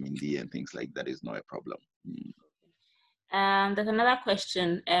vitamin D and things like that is not a problem. There's another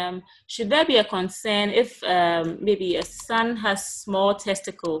question. Should there be a concern if maybe a son has small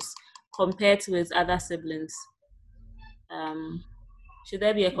testicles compared to his other siblings? Should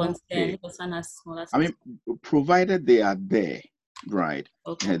there be a concern if a son has smaller testicles? I mean, provided they are there, right,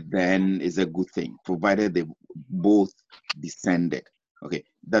 then it's a good thing, provided they both descended. Okay,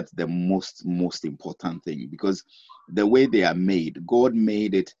 that's the most important thing, because the way they are made, God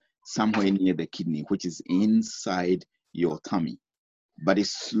made it somewhere near the kidney, which is inside your tummy, but it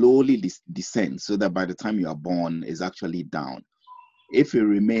slowly descends so that by the time you are born, it's actually down. If it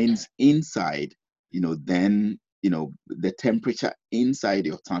remains inside, then, the temperature inside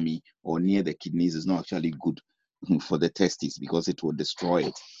your tummy or near the kidneys is not actually good for the testes because it will destroy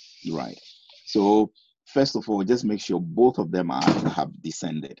it, right? So first of all, just make sure both of them have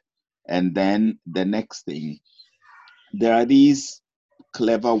descended. And then the next thing, there are these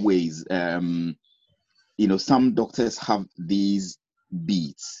clever ways. Some doctors have these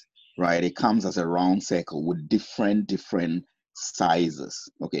beads, right? It comes as a round circle with different sizes,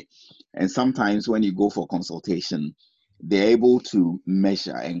 okay? And sometimes when you go for consultation, they're able to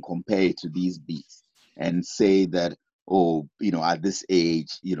measure and compare it to these beads and say that, at this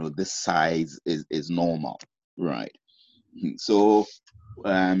age, this size is normal, right? So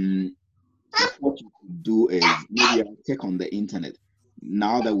what you could do is maybe I'll check on the internet.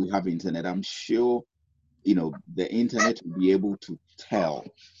 Now that we have internet, I'm sure the internet will be able to tell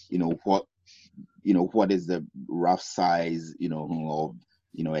what is the rough size of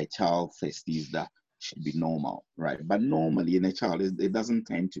a child's testes that should be normal, right? But normally in a child, it doesn't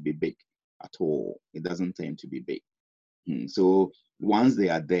tend to be big at all. It doesn't tend to be big. So once they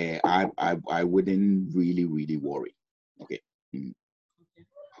are there, I wouldn't really worry. Okay.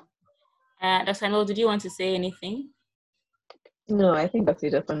 Dr. Emil, did you want to say anything? No, I think that's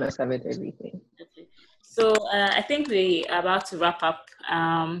it. I've covered everything. Okay. So I think we are about to wrap up.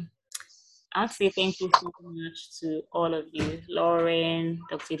 I want to say thank you so much to all of you, Lauren,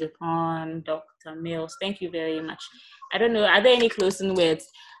 Dr. Dupont, Dr. Mills. Thank you very much. I don't know, are there any closing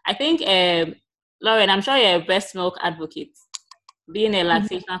words? I think, Lauren, I'm sure you're a breast milk advocate, being a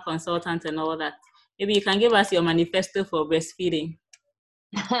lactational consultant and all that. Maybe you can give us your manifesto for breastfeeding.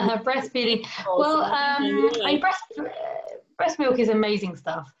 Breastfeeding. Well, breast milk is amazing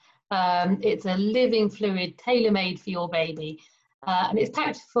stuff. It's a living fluid tailor-made for your baby. And it's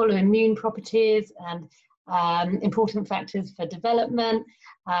packed full of immune properties and important factors for development.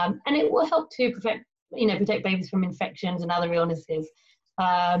 And it will help to protect babies from infections and other illnesses.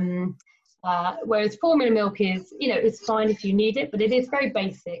 Whereas formula milk is, it's fine if you need it, but it is very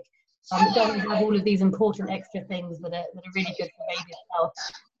basic. It doesn't have all of these important extra things that are really good for baby's health.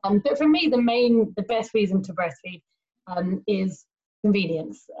 But for me, the best reason to breastfeed is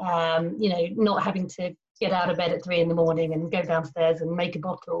convenience. Not having to get out of bed at 3 in the morning and go downstairs and make a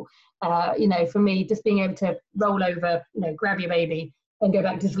bottle. For me, just being able to roll over, grab your baby and go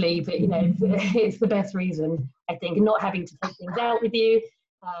back to sleep, it's the best reason, I think. And not having to take things out with you,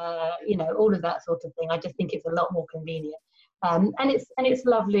 all of that sort of thing. I just think it's a lot more convenient. And it's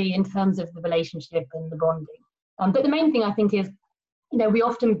lovely in terms of the relationship and the bonding. But the main thing I think is, we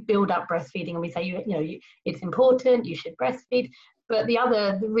often build up breastfeeding and we say, it's important, you should breastfeed. But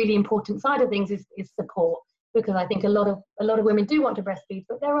the really important side of things is support, because I think a lot of women do want to breastfeed,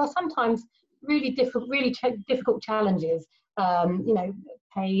 but there are sometimes really difficult challenges,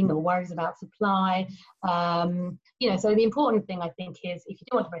 pain or worries about supply. So the important thing I think is, if you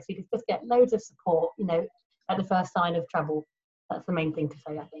do want to breastfeed, is just get loads of support, at the first sign of trouble. That's the main thing to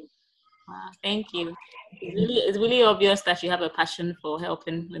say, I think. Thank you. It's really obvious that you have a passion for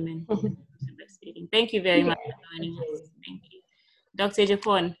helping women breastfeeding. Thank you very much for joining us. Thank you. Dr.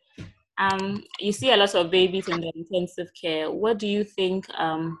 Japon, you see a lot of babies in the intensive care. What do you think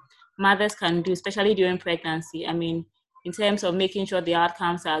mothers can do, especially during pregnancy? I mean, in terms of making sure the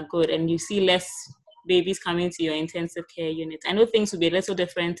outcomes are good and you see less babies coming to your intensive care unit. I know things will be a little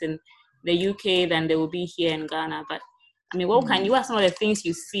different in the UK than they will be here in Ghana, but I mean, what are some of the things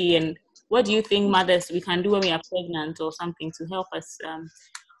you see, and what do you think mothers we can do when we are pregnant or something to help us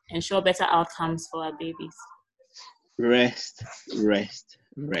ensure better outcomes for our babies? Rest.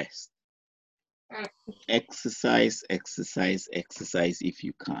 Exercise if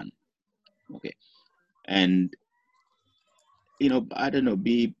you can. Okay. And, I don't know,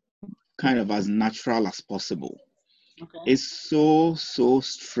 be kind of as natural as possible. Okay. It's so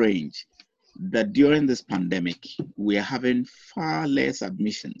strange that during this pandemic, we are having far less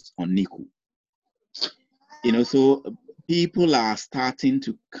admissions on NICU. So people are starting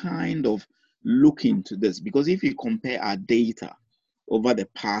to kind of look into this, because if you compare our data over the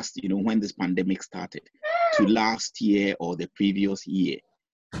past, when this pandemic started, to last year or the previous year,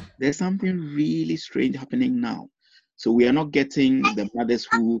 there's something really strange happening now. So we are not getting the mothers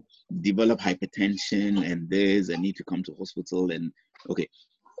who develop hypertension and need to come to hospital, and okay,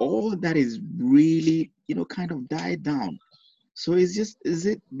 all that is really, kind of died down. So is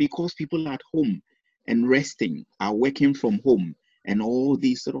it because people are at home and resting, are working from home and all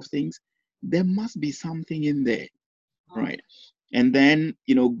these sort of things? There must be something in there, right? And then,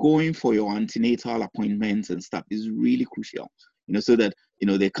 going for your antenatal appointments and stuff is really crucial, so that,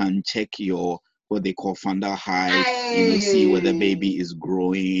 they can check your, what they call fundal height, see whether baby is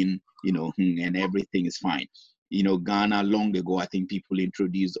growing, and everything is fine. Ghana, long ago, I think people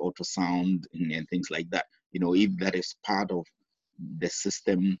introduced ultrasound and things like that. If that is part of the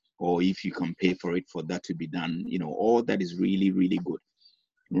system, or if you can pay for it for that to be done, all that is really, really good.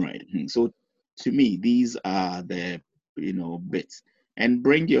 Right. So to me, these are the, bits. And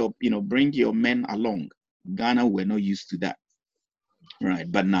bring your men along. Ghana, we're not used to that. Right.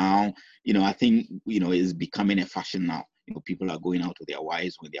 But now, I think, it's becoming a fashion now. People are going out with their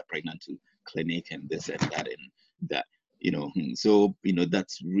wives when they're pregnant to clinic and this and that and that, So,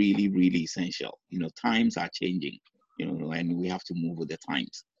 that's really, really essential. Times are changing, and we have to move with the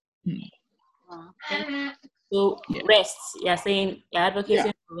times. Wow. So rest, you're saying you're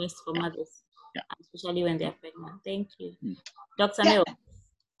advocating for rest for mothers, especially when they're pregnant. Thank you. Dr. Mill,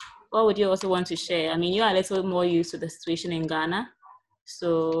 what would you also want to share? I mean, you are a little more used to the situation in Ghana.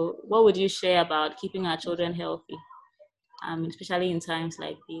 So what would you share about keeping our children healthy, especially in times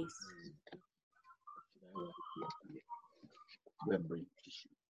like these?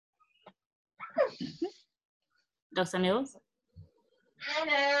 Dr. Mills?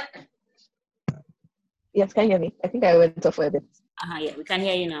 Yes, can you hear me? I think I went off for a bit. Yeah, we can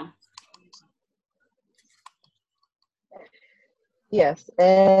hear you now. Yes.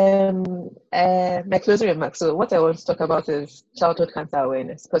 My closing remarks. So what I want to talk about is childhood cancer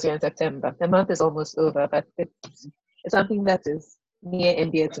awareness, because we're in September. The month is almost over, but it's something that is near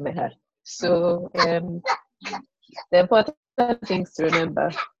and dear to my heart. So the important things to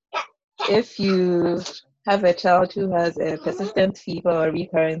remember: if you have a child who has a persistent fever or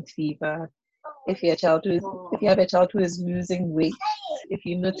recurrent fever, if you have a child who is losing weight, if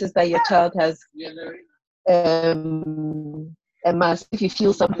you notice that your child has a mass, if you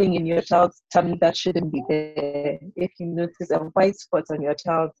feel something in your child's tummy that shouldn't be there, if you notice a white spot on your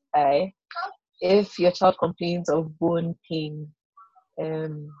child's eye, if your child complains of bone pain,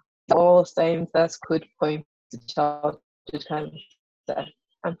 all signs that could point to childhood cancer.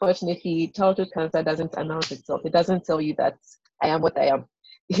 Unfortunately, childhood cancer doesn't announce itself. It doesn't tell you that I am what I am.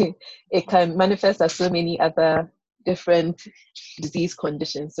 It can manifest as so many other different disease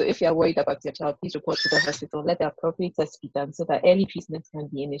conditions. So if you're worried about your child, please report to the hospital. Let the appropriate tests be done so that early treatment can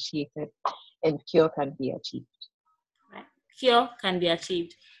be initiated and cure can be achieved. Right. Cure can be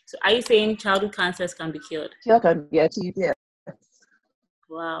achieved. So are you saying childhood cancers can be cured? Cure can be achieved, yes.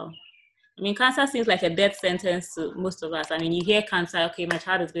 Wow. I mean, cancer seems like a death sentence to most of us. I mean, you hear cancer, okay, my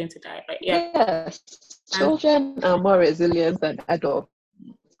child is going to die. But yes, children are more resilient than adults.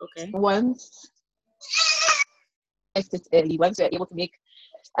 Okay. Once it's early, once you're able to make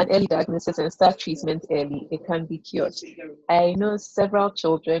an early diagnosis and start treatment early, it can be cured. I know several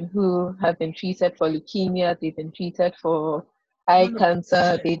children who have been treated for leukemia, they've been treated for eye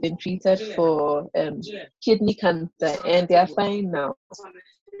cancer, they've been treated for kidney cancer, and they are fine now.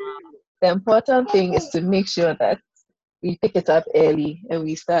 The important thing is to make sure that we pick it up early and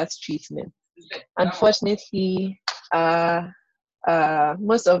we start treatment. Unfortunately,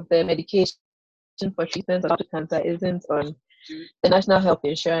 most of the medication for treatment of childhood cancer isn't on the National Health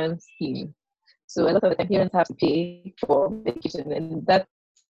Insurance Scheme. So a lot of the time parents have to pay for medication, and that's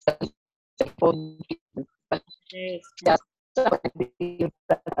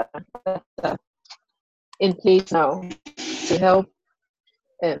in place now to help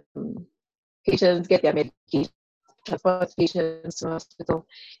patients get their medication, transport patients to hospital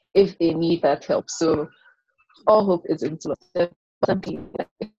if they need that help. So all hope is in loss. Something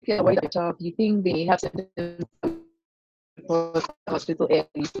if you're worried about your child, you think they have symptoms for the hospital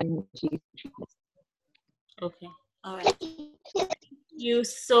early. Okay. All right. Thank you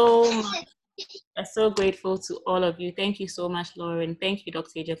so much. I'm so grateful to all of you. Thank you so much, Lauren. Thank you,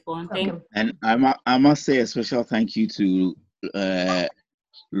 Dr. Ejiofor. Thank you. And I must say a special thank you to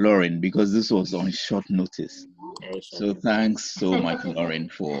Lauren, because this was on short notice. So thanks so much, Lauren,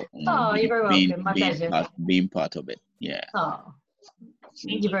 for being part of it. Yeah. Oh,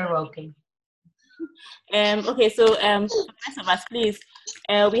 you're very welcome. Okay, so for the rest of us, please,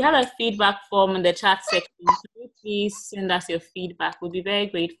 we have a feedback form in the chat section. So please send us your feedback. We'll be very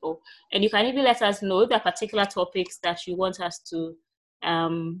grateful. And you can even let us know the particular topics that you want us to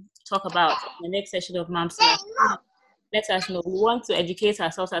talk about in the next session of MAMSLA. Let us know. We want to educate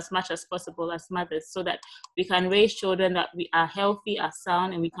ourselves as much as possible as mothers so that we can raise children that we are healthy, are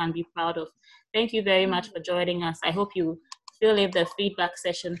sound, and we can be proud of. Thank you very much for joining us. I hope you fill in the feedback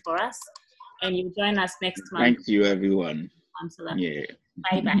session for us and you join us next month. Thank you, everyone. Yeah.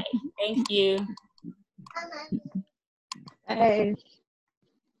 Bye-bye. Thank you. Bye.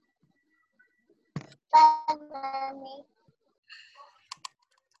 Bye, Mommy.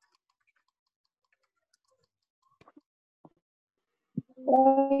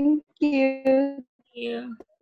 Thank you. Thank you.